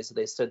replay, so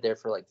they stood there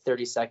for like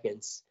 30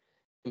 seconds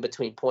in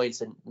between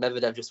points, and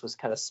Medvedev just was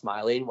kind of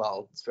smiling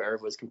while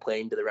Zverev was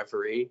complaining to the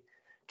referee.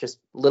 Just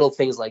little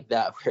things like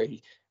that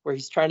where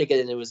he's trying to get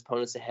into his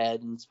opponent's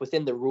head, and it's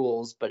within the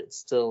rules, but it's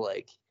still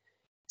like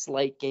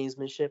slight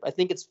gamesmanship. I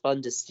think it's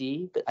fun to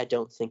see, but I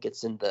don't think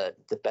it's in the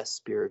best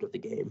spirit of the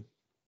game.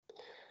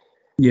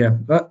 Yeah,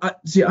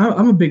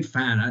 I'm a big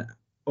fan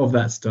of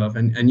that stuff,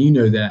 and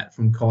that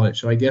from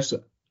college. So I guess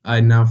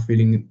I'm now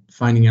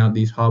finding out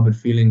these harbored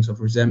feelings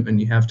of resentment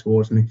you have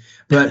towards me.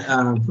 But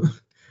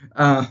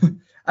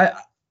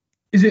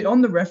is it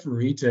on the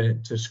referee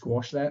to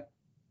squash that?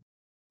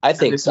 I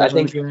think so. I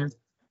think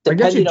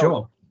that's your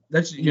job.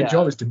 That's your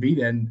job, is to be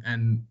there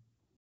and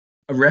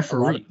a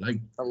referee.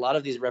 A lot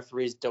of these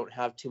referees don't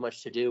have too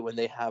much to do when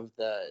they have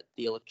the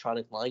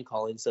electronic line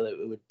calling, so that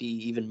it would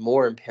be even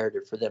more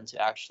imperative for them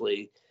to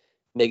actually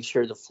make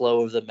sure the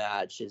flow of the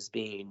match is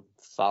being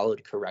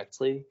followed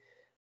correctly.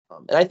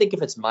 And I think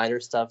if it's minor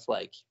stuff,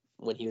 like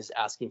when he was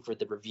asking for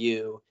the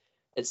review,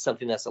 it's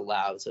something that's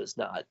allowed, so it's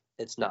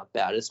not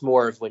bad. It's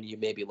more of when you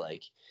maybe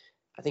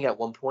I think at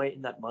one point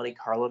in that Monte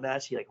Carlo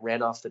match, he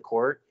ran off the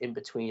court in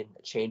between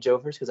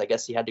changeovers because I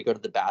guess he had to go to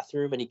the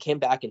bathroom, and he came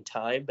back in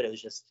time, but it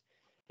was just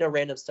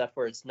random stuff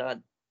where it's not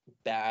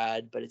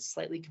bad, but it's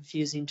slightly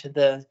confusing to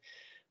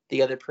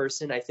the other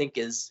person. I think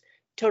is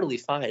totally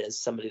fine as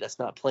somebody that's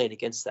not playing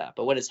against that,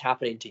 but when it's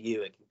happening to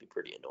you, it can be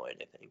pretty annoying,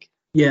 I think.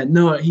 Yeah,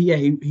 no, he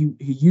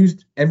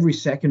used every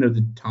second of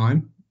the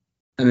time,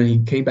 and then he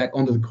came back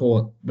onto the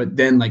court, but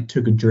then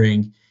took a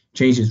drink,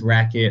 changed his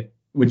racket,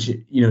 which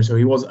so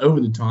he was over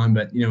the time,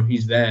 but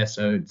he's there,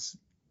 so it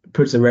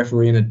puts the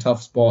referee in a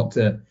tough spot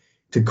to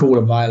call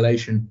a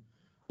violation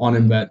on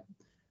him. But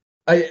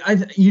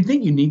you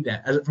think you need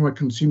that from a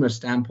consumer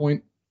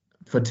standpoint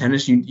for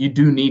tennis. You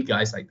do need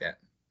guys like that.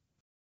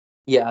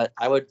 Yeah,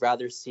 I would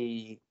rather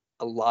see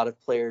a lot of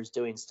players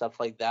doing stuff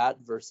like that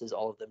versus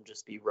all of them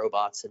just be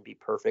robots and be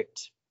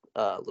perfect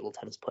little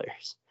tennis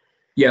players.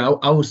 Yeah,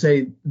 I will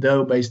say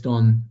though, based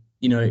on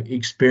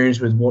experience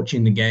with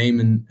watching the game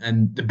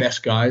and the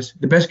best guys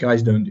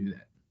don't do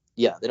that.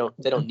 Yeah, they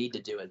don't need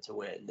to do it to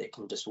win. They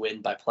can just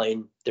win by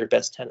playing their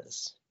best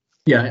tennis.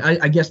 Yeah,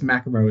 I guess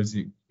McEnroe is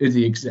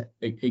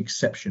the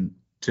exception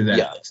to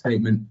that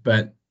statement,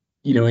 but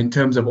in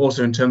terms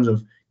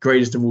of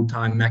greatest of all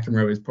time,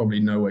 McEnroe is probably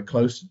nowhere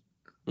close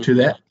to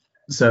that.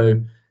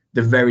 So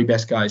the very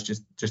best guys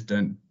just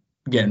don't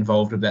get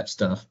involved with that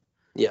stuff.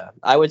 Yeah,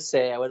 I would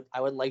say I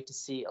would like to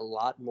see a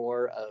lot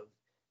more of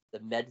the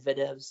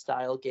Medvedev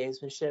style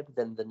gamesmanship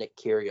than the Nick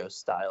Kyrgios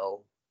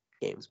style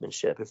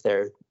gamesmanship,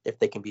 if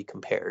they can be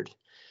compared.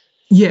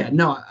 Yeah,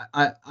 no,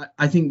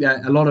 I think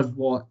that a lot of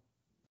what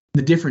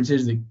the difference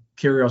is that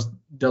Kyrgios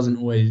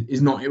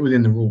is not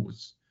within the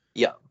rules.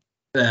 Yeah.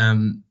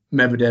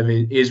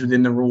 Medvedev is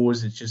within the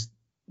rules. It's just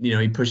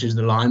he pushes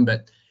the line,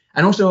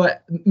 and also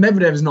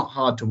Medvedev is not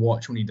hard to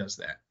watch when he does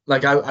that.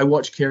 I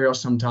watch Kyrgios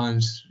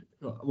sometimes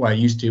well, I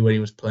used to when he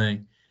was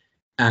playing,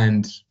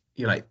 and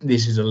you're like,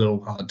 this is a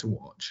little hard to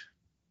watch.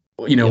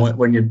 You know,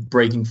 when you're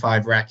breaking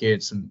 5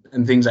 rackets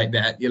and things like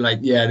that, you're like,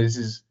 yeah, this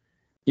is,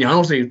 you know.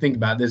 Also, you think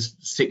about it, there's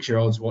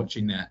 6-year-olds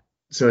watching that.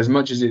 So as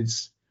much as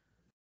it's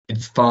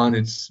fun,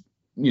 it's,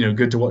 you know,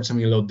 good to watch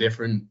something a little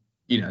different.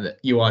 You know, that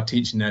you are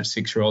teaching that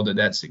 6-year-old that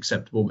that's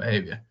acceptable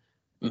behavior.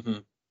 Mm-hmm.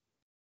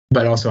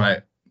 But also,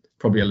 I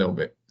probably a little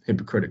bit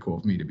hypocritical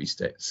of me to be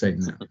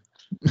saying that.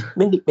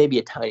 maybe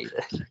a tiny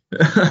bit.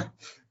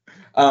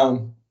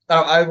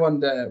 I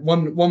wonder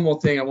one more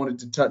thing I wanted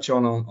to touch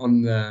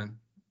on the,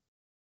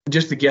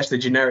 just to guess the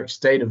generic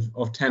state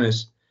of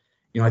tennis.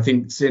 You know, I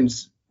think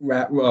since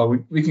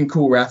we can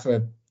call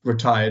Rafa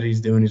retired.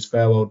 He's doing his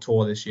farewell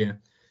tour this year.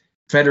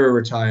 Federer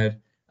retired.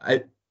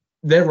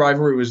 Their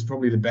rivalry was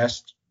probably the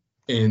best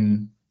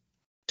in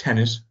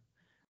tennis,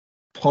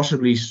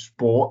 possibly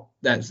sport.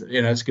 That's,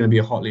 you know, it's going to be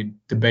a hotly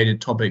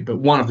debated topic, but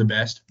one of the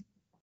best,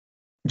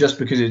 just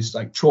because it's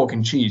like chalk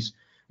and cheese.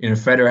 You know,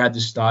 Federer had the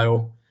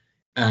style,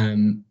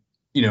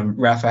 you know,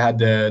 Rafa had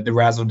the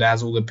razzle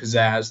dazzle, the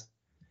pizzazz,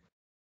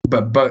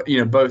 but you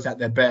know, both at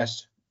their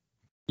best,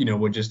 you know,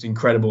 were just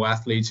incredible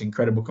athletes,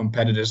 incredible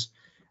competitors.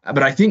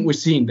 But I think we're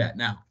seeing that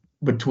now.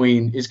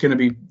 It's going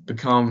to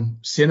become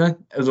Sinner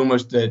as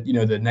almost the, you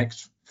know, the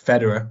next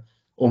Federer,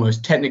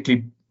 almost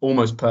technically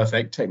almost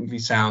perfect, technically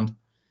sound,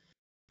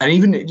 and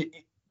even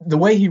the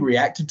way he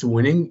reacted to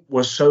winning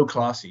was so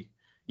classy.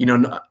 You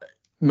know,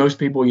 most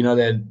people, you know,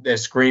 they're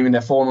screaming,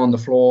 they're falling on the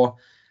floor,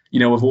 you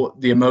know, with all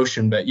the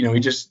emotion, but, you know,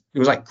 it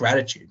was like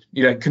gratitude.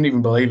 You know, couldn't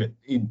even believe it.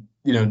 He,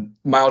 you know,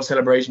 mild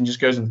celebration, just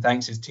goes and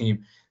thanks his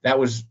team. That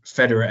was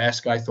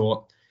Federer-esque, I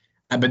thought.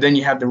 But then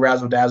you have the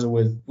razzle dazzle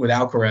with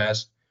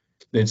Alcaraz.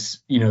 That's,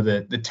 you know,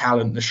 the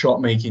talent, the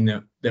shot making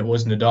that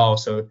was Nadal.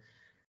 So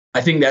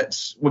I think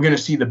we're going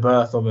to see the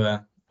birth of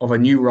a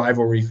new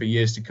rivalry for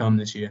years to come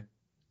this year.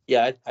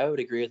 Yeah, I would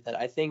agree with that.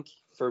 I think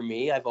for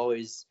me, I've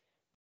always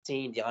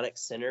seen Jannik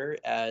Sinner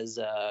as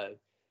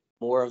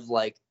more of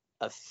like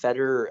a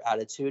Federer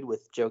attitude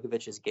with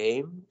Djokovic's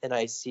game, and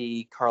I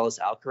see Carlos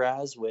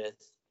Alcaraz with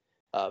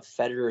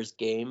Federer's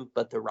game,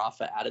 but the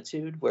Rafa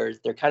attitude, where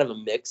they're kind of a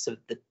mix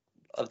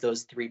of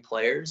those 3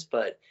 players,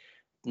 but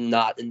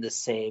not in the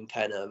same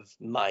kind of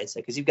mindset.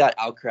 Because you've got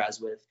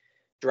Alcaraz with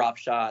drop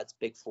shots,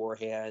 big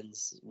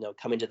forehands, you know,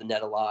 coming to the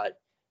net a lot,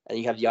 and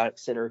you have Jannik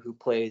Sinner, who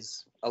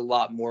plays a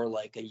lot more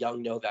like a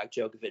young Novak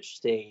Djokovic,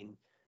 staying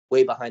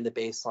way behind the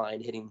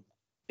baseline, hitting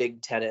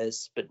big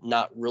tennis, but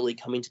not really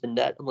coming to the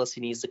net unless he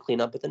needs to clean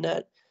up at the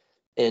net.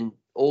 And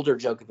older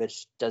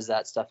Djokovic does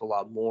that stuff a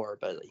lot more,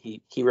 but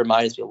he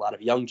reminds me a lot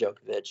of young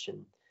Djokovic,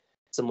 and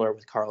similar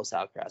with Carlos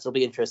Alcaraz. It'll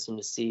be interesting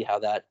to see how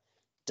that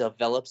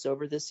develops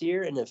over this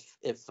year, and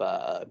if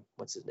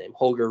what's his name,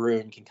 Holger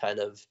Rune, can kind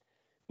of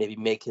maybe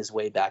make his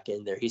way back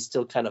in there. He's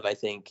still kind of, I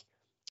think,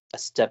 a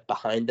step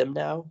behind them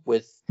now.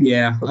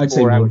 I'd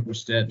say multiple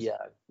steps. Yeah,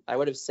 I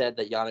would have said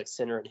that Jannik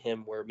Sinner and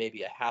him were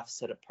maybe a half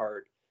set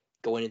apart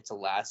going into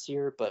last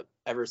year, but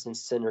ever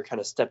since Sinner kind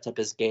of stepped up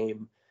his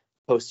game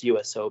post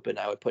US Open,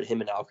 I would put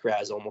him and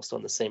Alcaraz almost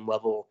on the same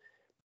level,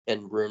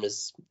 and Rune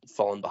has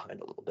fallen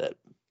behind a little bit.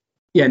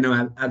 Yeah,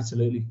 no,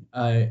 absolutely.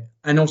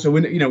 And also,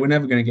 we're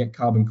never going to get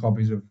carbon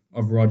copies of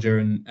Roger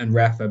and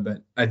Rafa,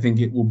 but I think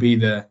it will be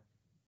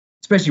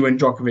especially when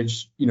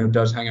Djokovic, you know,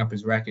 does hang up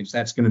his rackets,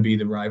 that's going to be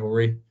the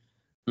rivalry.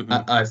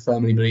 Mm-hmm. I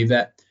firmly believe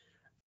that.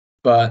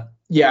 But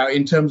yeah,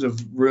 in terms of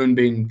Rune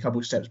being a couple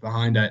of steps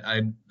behind,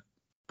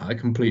 I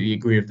completely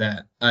agree with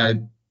that.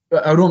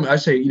 I'd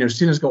say, you know,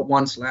 Sinner's got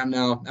 1 slam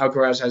now.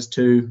 Alcaraz has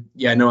 2.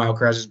 Yeah, no,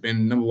 Alcaraz has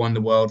been number 1 in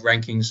the world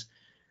rankings,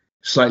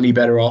 slightly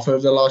better off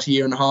over the last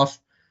year and a half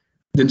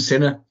than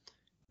Sinner.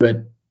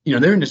 But, you know,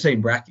 they're in the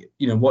same bracket.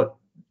 You know,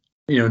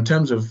 in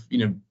terms of, you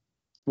know,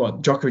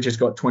 Djokovic has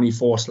got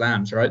 24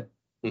 slams, right?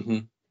 Mm-hmm.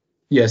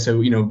 Yeah,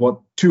 so, you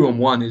know, 2 on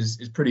 1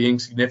 is pretty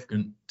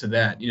insignificant to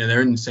that. You know,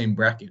 they're in the same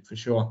bracket for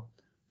sure.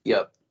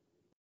 Yep.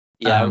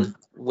 Yeah, and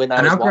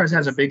Alcaraz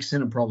has a big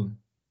Sinner problem.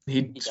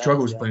 He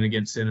struggles playing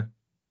against Sinner.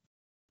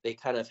 They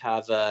kind of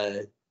have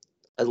a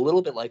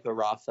little bit like a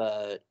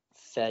Rafa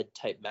Fed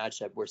type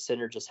matchup where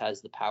Sinner just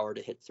has the power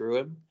to hit through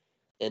him,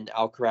 and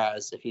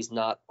Alcaraz, if he's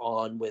not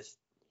on with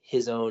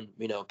his own,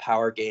 you know,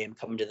 power game,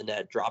 coming to the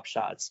net, drop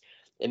shots,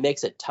 it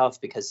makes it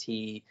tough because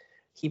he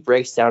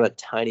breaks down a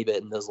tiny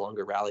bit in those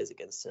longer rallies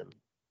against him.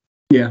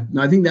 Yeah,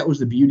 no, I think that was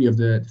the beauty of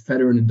the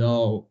Federer and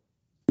Nadal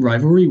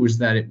rivalry, was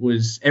that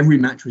every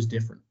match was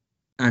different,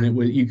 and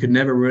you could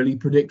never really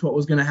predict what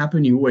was going to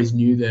happen. You always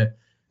knew that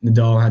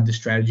Nadal had the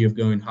strategy of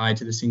going high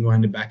to the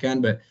single-handed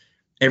backhand, but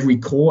every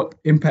court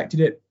impacted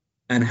it,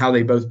 and how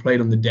they both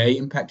played on the day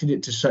impacted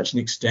it to such an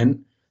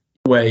extent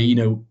where, you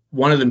know,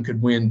 one of them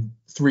could win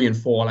 3 and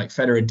 4, like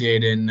Federer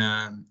did in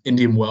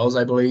Indian Wells,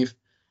 I believe,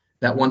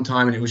 that one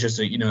time, and it was just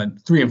a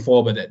 3 and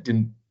 4, but that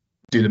didn't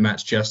do the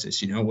match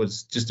justice. You know, it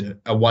was just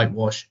a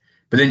whitewash.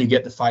 But then you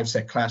get the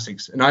 5-set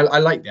classics, and I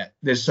like that.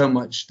 There's so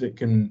much that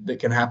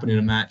can happen in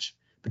a match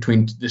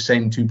between the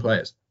same 2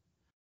 players.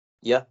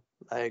 Yeah,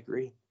 I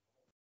agree.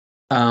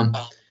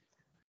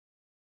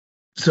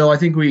 So I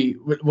think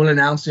we'll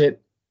announce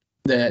it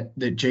that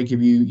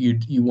Jacob,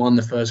 you won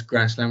the first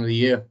Grand Slam of the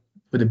year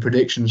with the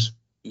predictions.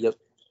 Yep.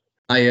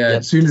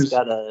 As soon Just as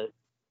gotta.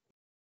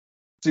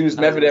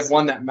 Medvedev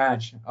won that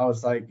match, I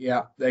was like,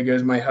 yeah, there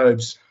goes my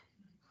hopes.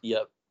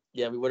 Yep.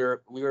 Yeah, we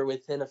were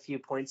within a few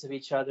points of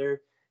each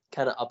other,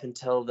 kind of up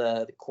until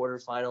the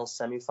quarterfinals,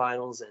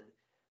 semifinals, and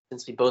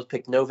since we both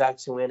picked Novak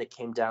to win, it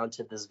came down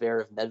to the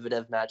Zverev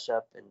Medvedev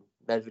matchup, and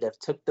Medvedev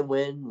took the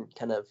win and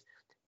kind of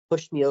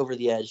pushed me over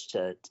the edge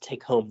to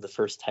take home the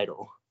first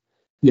title.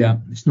 Yeah,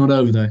 it's not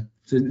over though.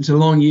 It's a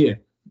long year.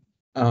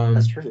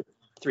 That's true.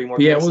 3 more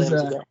Yeah, Grand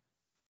Slams to go.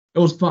 it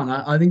was fun.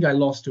 I think I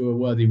lost to a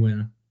worthy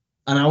winner,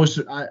 and I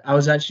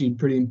was actually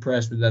pretty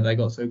impressed with that. I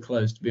got so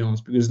close, to be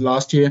honest, because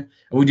last year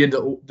we did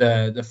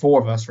the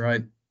four of us,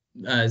 right?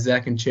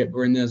 Zach and Chip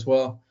were in there as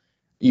well.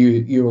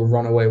 You were a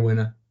runaway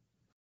winner.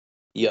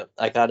 Yeah,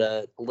 I got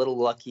a little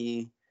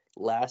lucky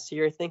last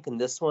year, I think. And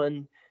this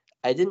one,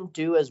 I didn't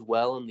do as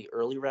well in the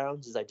early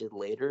rounds as I did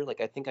later. Like,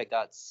 I think I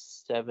got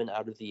 7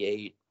 out of the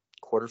 8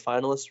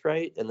 quarterfinalists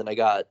right. And then I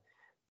got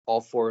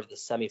all 4 of the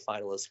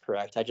semifinalists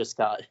correct. I just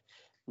got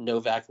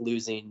Novak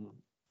losing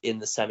in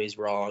the semis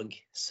wrong.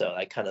 So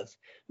I kind of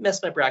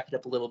messed my bracket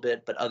up a little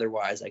bit. But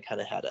otherwise, I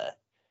kind of had a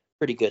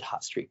pretty good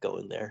hot streak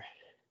going there.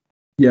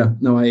 Yeah,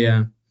 no,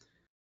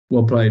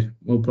 well played,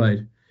 well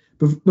played.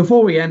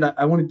 Before we end,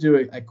 I want to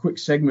do a quick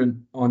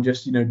segment on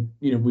just we've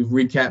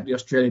recapped the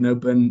Australian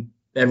Open.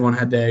 Everyone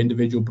had their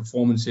individual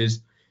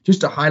performances.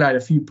 Just to highlight a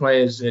few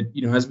players that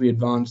as we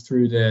advance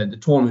through the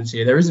tournaments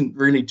here, there isn't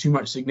really too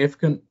much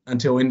significant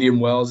until Indian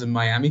Wells and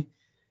Miami,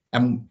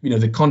 and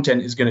the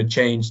content is going to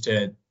change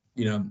to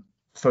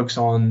focus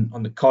on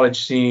the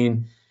college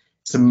scene,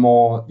 some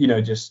more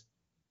just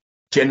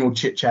general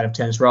chit chat of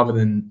tennis rather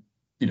than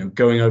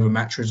going over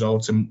match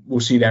results, and we'll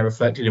see that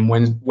reflected in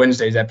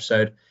Wednesday's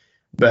episode.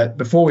 But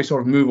before we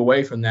sort of move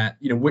away from that,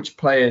 which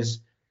players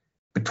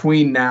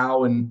between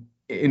now and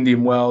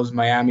Indian Wells,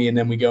 Miami, and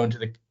then we go into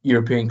the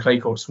European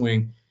clay court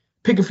swing,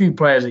 pick a few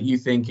players that you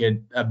think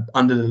are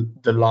under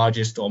the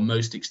largest or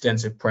most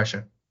extensive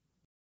pressure.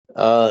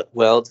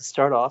 Well, to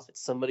start off,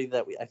 it's somebody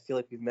that I feel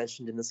like we've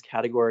mentioned in this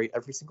category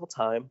every single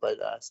time, but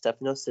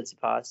Stefanos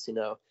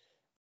Tsitsipas,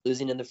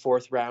 losing in the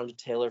 4th round to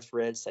Taylor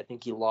Fritz. I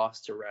think he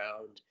lost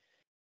around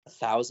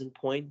 1,000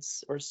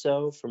 points or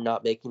so from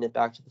not making it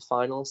back to the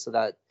final. So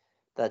that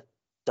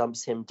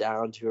dumps him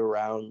down to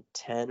around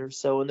 10 or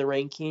so in the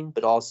ranking,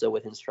 but also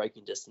within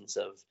striking distance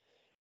of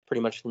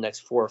pretty much the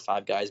next 4 or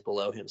 5 guys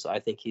below him. So I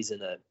think he's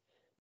in a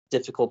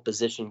difficult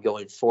position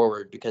going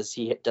forward because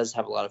he does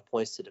have a lot of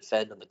points to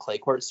defend on the clay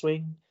court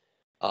swing.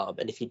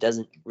 And if he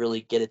doesn't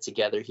really get it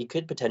together, he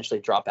could potentially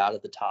drop out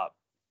of the top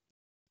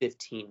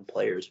 15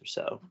 players or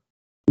so.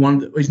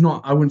 He's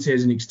not, I wouldn't say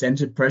there's an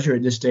extensive pressure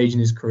at this stage in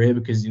his career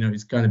because,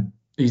 he's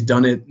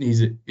done it.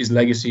 His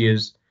legacy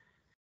is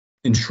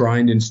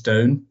enshrined in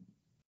stone.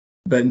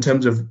 But in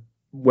terms of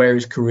where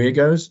his career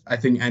goes, I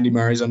think Andy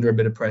Murray's under a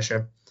bit of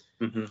pressure.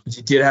 Mm-hmm.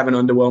 He did have an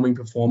underwhelming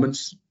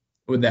performance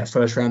with that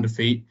first round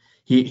defeat.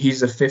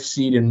 He's the 5th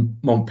seed in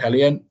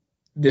Montpellier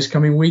this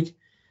coming week,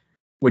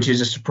 which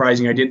is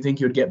surprising. I didn't think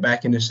he would get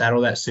back in the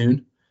saddle that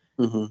soon,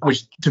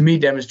 which to me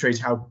demonstrates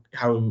how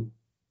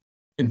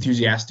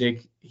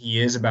enthusiastic he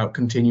is about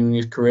continuing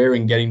his career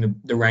and getting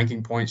the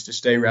ranking points to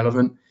stay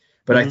relevant.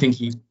 But I think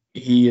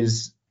he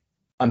is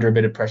under a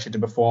bit of pressure to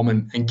perform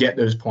and get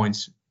those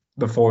points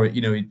before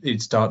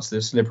it starts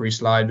the slippery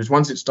slide, because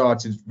once it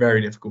starts, it's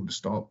very difficult to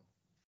stop.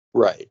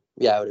 Right.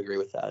 Yeah, I would agree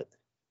with that.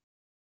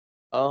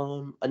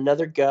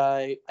 Another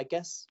guy, I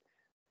guess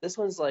this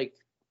one's like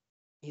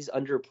he's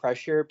under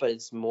pressure, but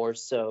it's more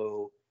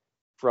so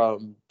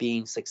from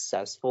being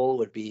successful,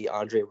 would be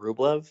Andrei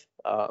Rublev.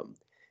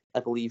 I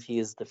believe he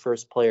is the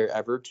first player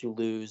ever to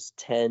lose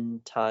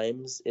 10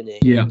 times in a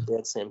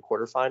Grand Slam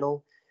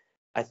quarterfinal.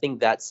 I think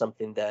that's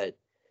something that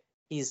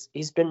he's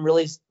been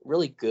really,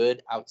 really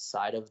good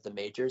outside of the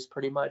majors,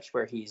 pretty much,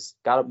 where he's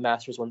got a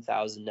Masters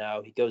 1000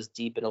 now. He goes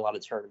deep in a lot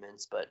of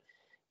tournaments, but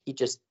he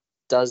just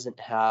doesn't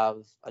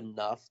have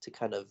enough to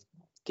kind of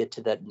get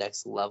to that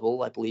next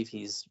level. I believe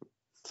he's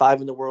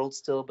 5 in the world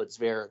still, but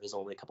Zverev is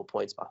only a couple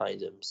points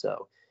behind him.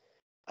 So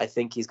I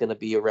think he's going to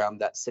be around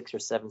that 6 or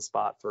 7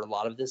 spot for a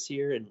lot of this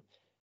year. And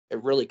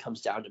it really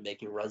comes down to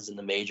making runs in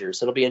the majors.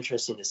 So it'll be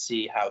interesting to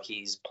see how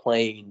he's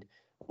playing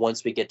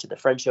once we get to the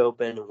French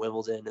Open and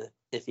Wimbledon,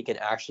 if he can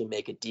actually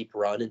make a deep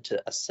run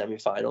into a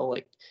semifinal.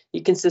 Like,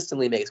 he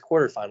consistently makes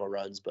quarterfinal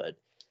runs, but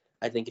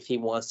I think if he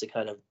wants to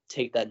kind of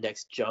take that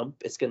next jump,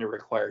 it's going to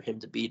require him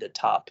to beat a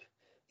top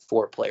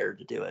 4 player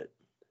to do it.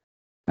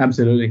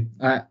 Absolutely.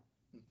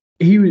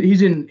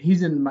 He's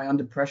in my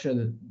under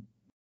pressure,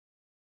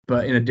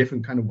 but in a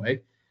different kind of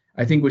way.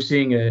 I think we're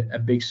seeing a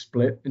big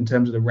split in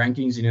terms of the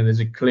rankings. There's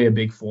a clear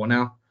big 4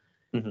 now.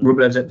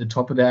 Rublev's at the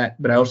top of that,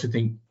 but I also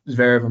think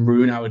Zverev and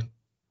Rune I would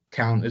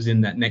count as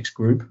in that next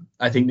group.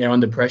 I think they're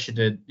under pressure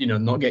to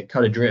not get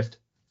cut adrift.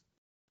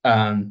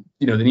 They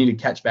need to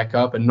catch back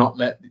up and not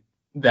let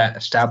that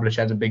establish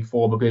as a big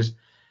 4, because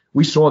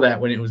we saw that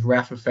when it was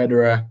Rafa,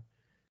 Federer,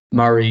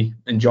 Murray,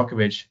 and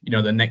Djokovic.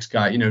 The next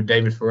guy,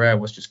 David Ferrer,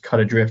 was just cut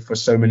adrift for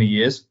so many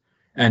years.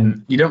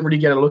 And you don't really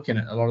get a look in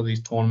at a lot of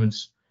these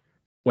tournaments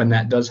when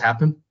that does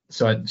happen.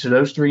 So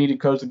those three need to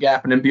close the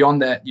gap. And then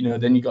beyond that,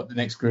 then you got the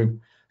next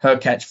group: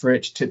 Hurkacz,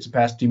 Fritz,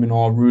 Tsitsipas, de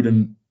Minaur, Ruud,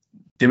 and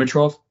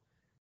Dimitrov.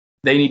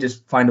 They need to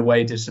find a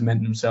way to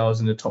cement themselves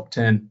in the top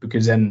 10,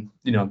 because then,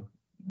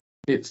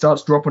 it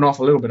starts dropping off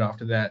a little bit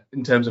after that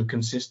in terms of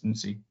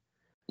consistency.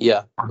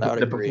 Yeah, I would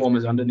The agree.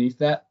 performers underneath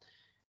that.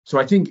 So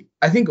I think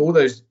all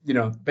those,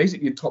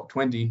 basically top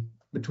 20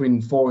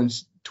 between 4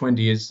 and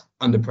 20 is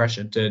under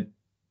pressure to,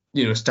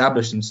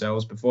 establish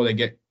themselves before they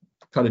get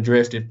cut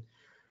adrift,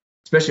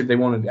 especially if they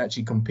want to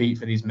actually compete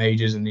for these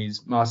majors and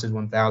these Masters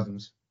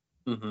 1000s.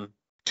 Mm-hmm.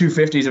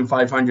 250s and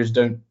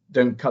 500s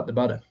don't cut the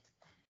butter.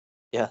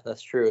 Yeah,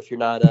 that's true. If you're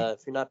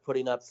not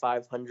putting up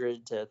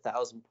 500 to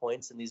 1,000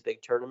 points in these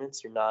big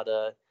tournaments, you're not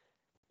a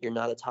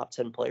top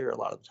 10 player a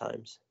lot of the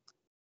times.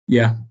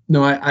 Yeah.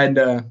 No,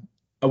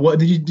 what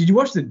did you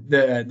watch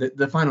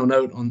the final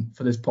note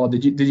for this pod?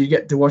 Did you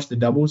get to watch the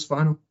doubles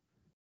final?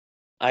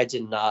 I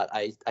did not.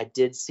 I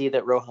did see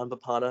that Rohan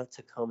Bopanna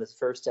took home his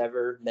first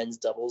ever men's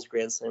doubles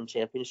Grand Slam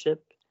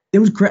championship. It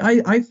was great.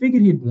 I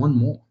figured he'd won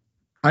more.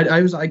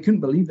 I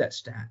couldn't believe that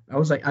stat. I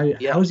was like,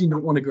 how has he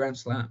not won a Grand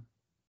Slam?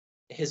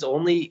 His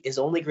only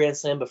Grand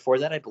Slam before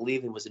that, I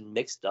believe, it was in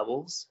mixed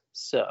doubles.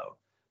 So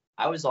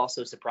I was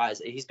also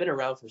surprised. He's been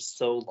around for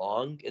so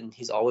long, and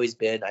he's always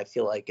been, I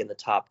feel like, in the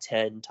top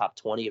 10, top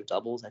 20 of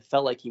doubles. I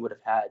felt like he would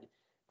have had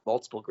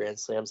multiple Grand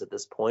Slams at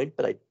this point,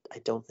 but I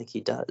don't think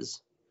he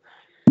does.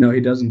 No, he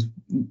doesn't.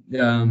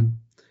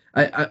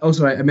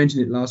 I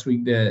mentioned it last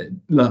week.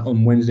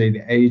 On Wednesday,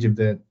 the age of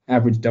the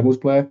average doubles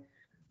player.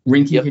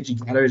 Rinky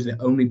Hijikata is the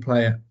only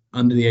player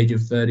under the age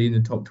of 30 in the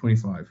top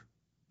 25.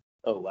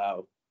 Oh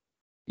wow!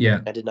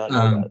 Yeah, I did not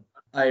know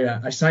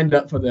that. I signed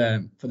up for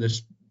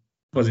this.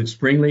 Was it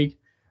Spring League?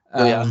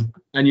 And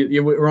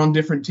we're on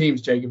different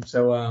teams, Jacob.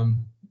 So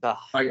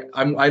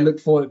I look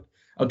forward.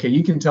 Okay,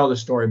 you can tell the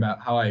story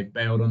about how I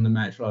bailed on the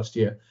match last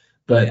year,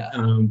 but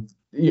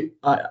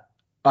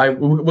we're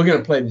going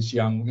to play this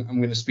young. I'm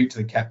going to speak to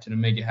the captain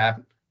and make it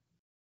happen.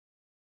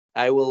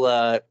 I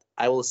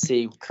will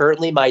see.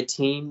 Currently, my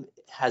team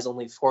has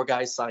only 4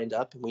 guys signed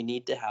up, and we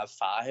need to have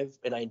 5.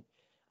 And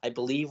I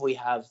believe we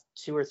have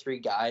 2 or 3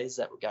 guys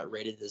that got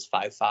rated as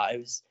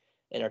 5.5s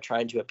and are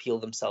trying to appeal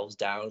themselves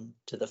down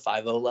to the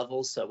 5.0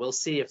 level. So we'll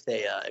see if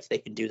they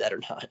can do that or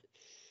not.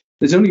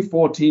 There's only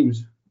 4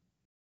 teams.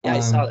 Yeah,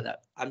 I saw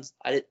that.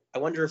 I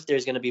wonder if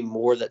there's going to be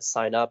more that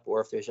sign up, or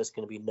if there's just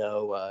going to be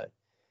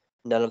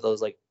none of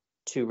those like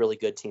 2 really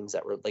good teams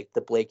that were like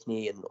the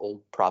Blakeney and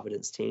Old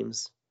Providence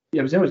teams.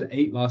 Yeah, there was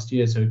 8 last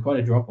year, so quite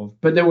a drop off.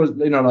 But there was,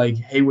 like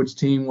Hayward's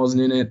team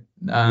wasn't in it.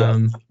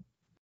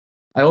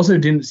 I also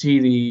didn't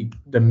see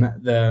the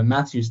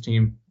Matthews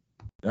team.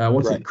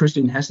 It?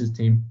 Christian Hess's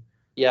team.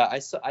 Yeah,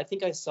 I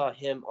think I saw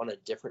him on a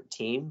different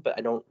team, but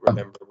I don't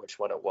remember which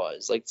one it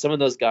was. Like, some of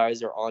those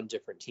guys are on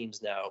different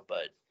teams now,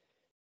 but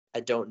I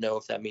don't know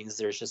if that means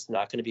there's just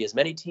not going to be as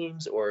many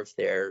teams, or if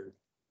they're,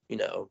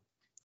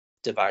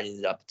 dividing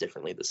it up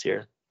differently this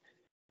year.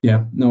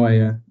 Yeah, no,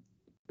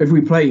 if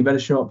we play, you better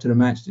show up to the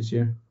match this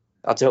year.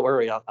 Oh, don't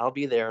worry, I'll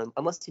be there.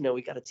 Unless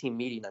we got a team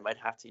meeting, I might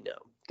have to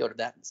go to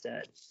that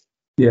instead.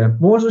 Yeah.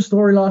 What was the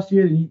story last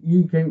year?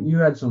 You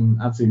had some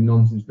absolute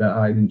nonsense that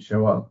I didn't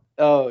show up.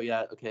 Oh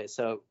yeah, okay.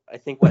 So I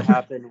think what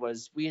happened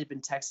was we had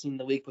been texting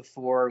the week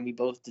before, and we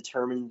both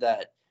determined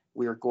that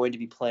we were going to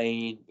be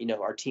playing.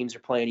 Our teams are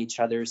playing each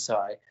other. So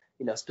I,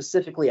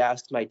 specifically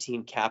asked my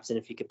team captain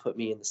if he could put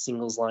me in the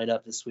singles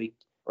lineup this week,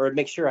 or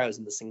make sure I was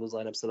in the singles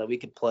lineup so that we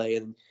could play.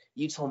 And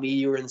you told me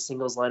you were in the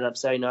singles lineup,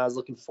 so I was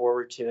looking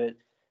forward to it.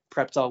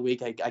 Prepped all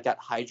week. I got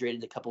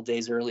hydrated a couple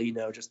days early,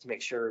 just to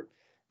make sure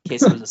in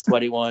case it was a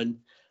sweaty one.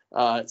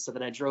 So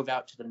then I drove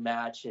out to the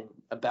match, and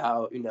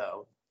about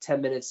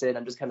 10 minutes in,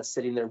 I'm just kind of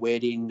sitting there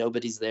waiting.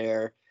 Nobody's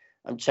there.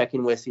 I'm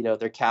checking with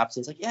their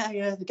captain. It's like,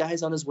 yeah, the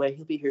guy's on his way.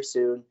 He'll be here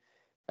soon.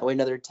 I wait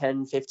another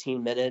 10,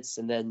 15 minutes,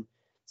 and then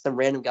some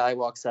random guy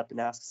walks up and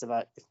asks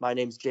if my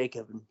name's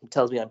Jacob, and he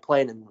tells me I'm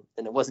playing,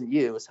 and it wasn't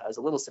you. So I was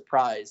a little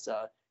surprised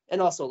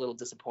and also a little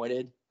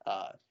disappointed.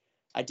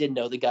 I did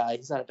know the guy.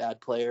 He's not a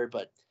bad player,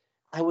 but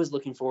I was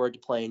looking forward to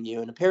playing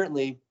you. And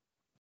apparently,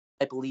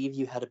 I believe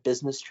you had a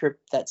business trip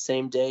that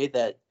same day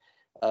that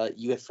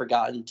you had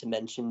forgotten to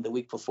mention the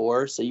week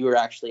before. So you were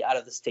actually out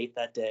of the state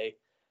that day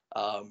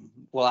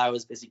while I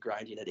was busy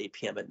grinding at 8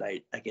 p.m. at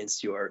night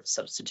against your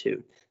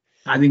substitute.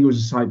 I think it was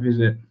a site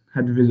visit.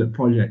 Had to visit a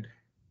project.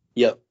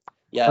 Yep.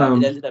 Yeah,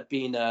 it ended up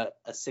being a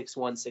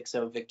 6-1,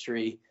 6-0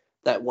 victory.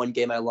 That one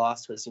game I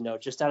lost was,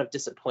 just out of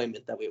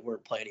disappointment that we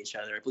weren't playing each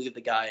other. I believe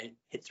the guy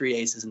hit 3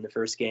 aces in the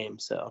first game.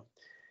 So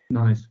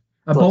nice.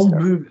 A bold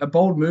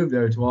move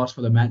though, to ask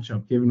for the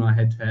matchup, given our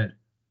head-to-head.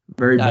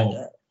 Very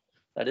bold.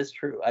 That is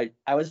true.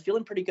 I was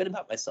feeling pretty good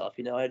about myself.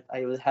 I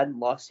hadn't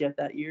lost yet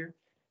that year.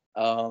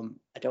 I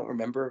don't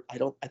remember.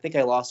 I think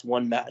I lost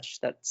 1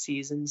 match that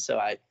season. So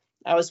I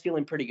was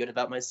feeling pretty good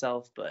about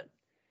myself, but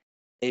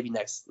maybe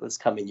this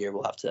coming year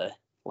we'll have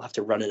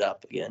to run it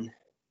up again.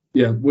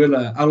 Yeah,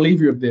 I'll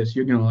leave you with this.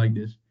 You're gonna like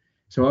this.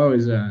 So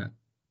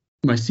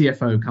my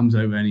CFO comes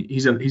over and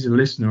he's a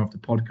listener of the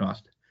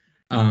podcast.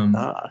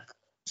 Ah,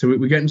 So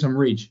we're getting some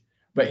reach.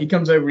 But he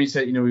comes over and he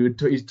said,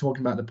 he's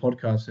talking about the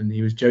podcast and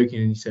he was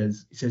joking and he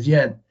says,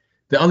 yeah,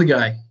 the other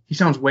guy, he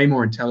sounds way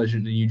more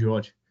intelligent than you,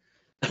 George.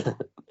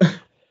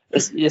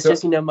 it's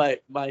just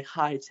my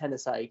high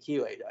tennis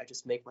IQ. I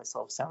just make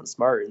myself sound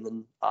smart, and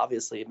then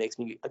obviously it makes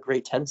me a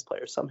great tennis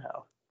player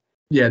somehow.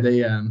 Yeah,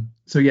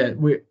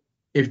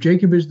 if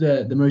Jacob is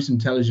the most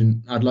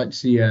intelligent, I'd like to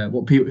see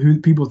who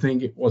people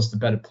think it was the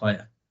better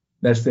player.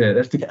 That's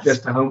the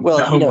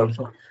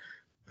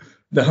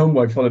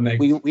homework for the next.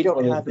 We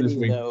don't have any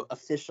week.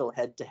 Official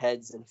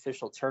head-to-heads and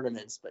official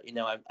tournaments, but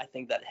I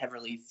think that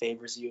heavily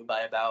favors you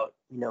by about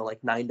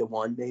like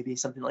 9-1, maybe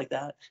something like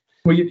that.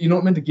 Well, you're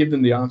not meant to give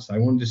them the answer. I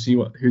wanted to see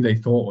who they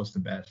thought was the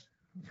best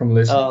from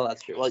listening. Oh,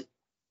 that's true. Well,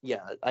 yeah,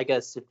 I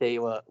guess if they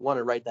want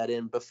to write that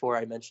in before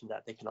I mention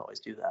that, they can always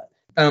do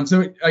that.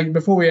 So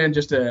before we end,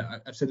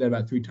 I've said that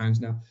about 3 times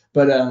now,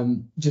 but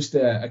just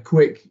a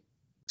quick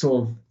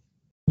sort of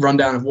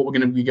rundown of what we're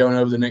going to be going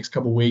over the next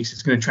couple of weeks.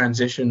 It's going to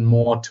transition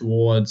more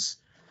towards,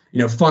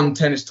 fun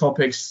tennis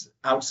topics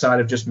outside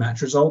of just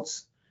match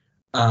results.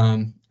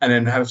 And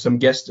then have some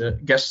guest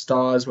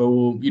stars where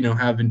we'll,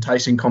 have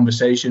enticing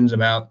conversations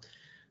about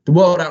the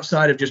world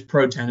outside of just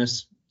pro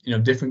tennis,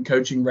 different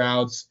coaching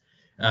routes,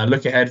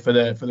 look ahead for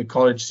the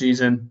college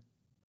season.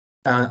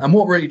 And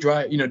what really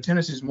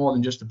tennis is more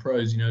than just the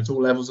pros, it's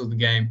all levels of the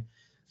game.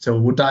 So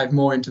we'll dive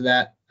more into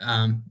that,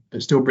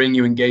 but still bring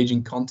you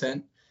engaging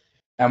content.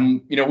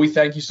 We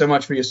thank you so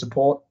much for your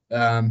support. We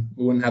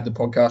wouldn't have the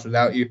podcast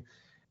without you.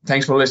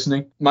 Thanks for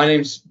listening. My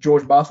name's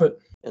George Barfoot.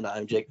 And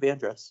I'm Jake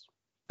Vandress.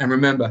 And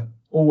remember,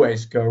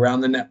 always go around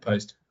the net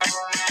post.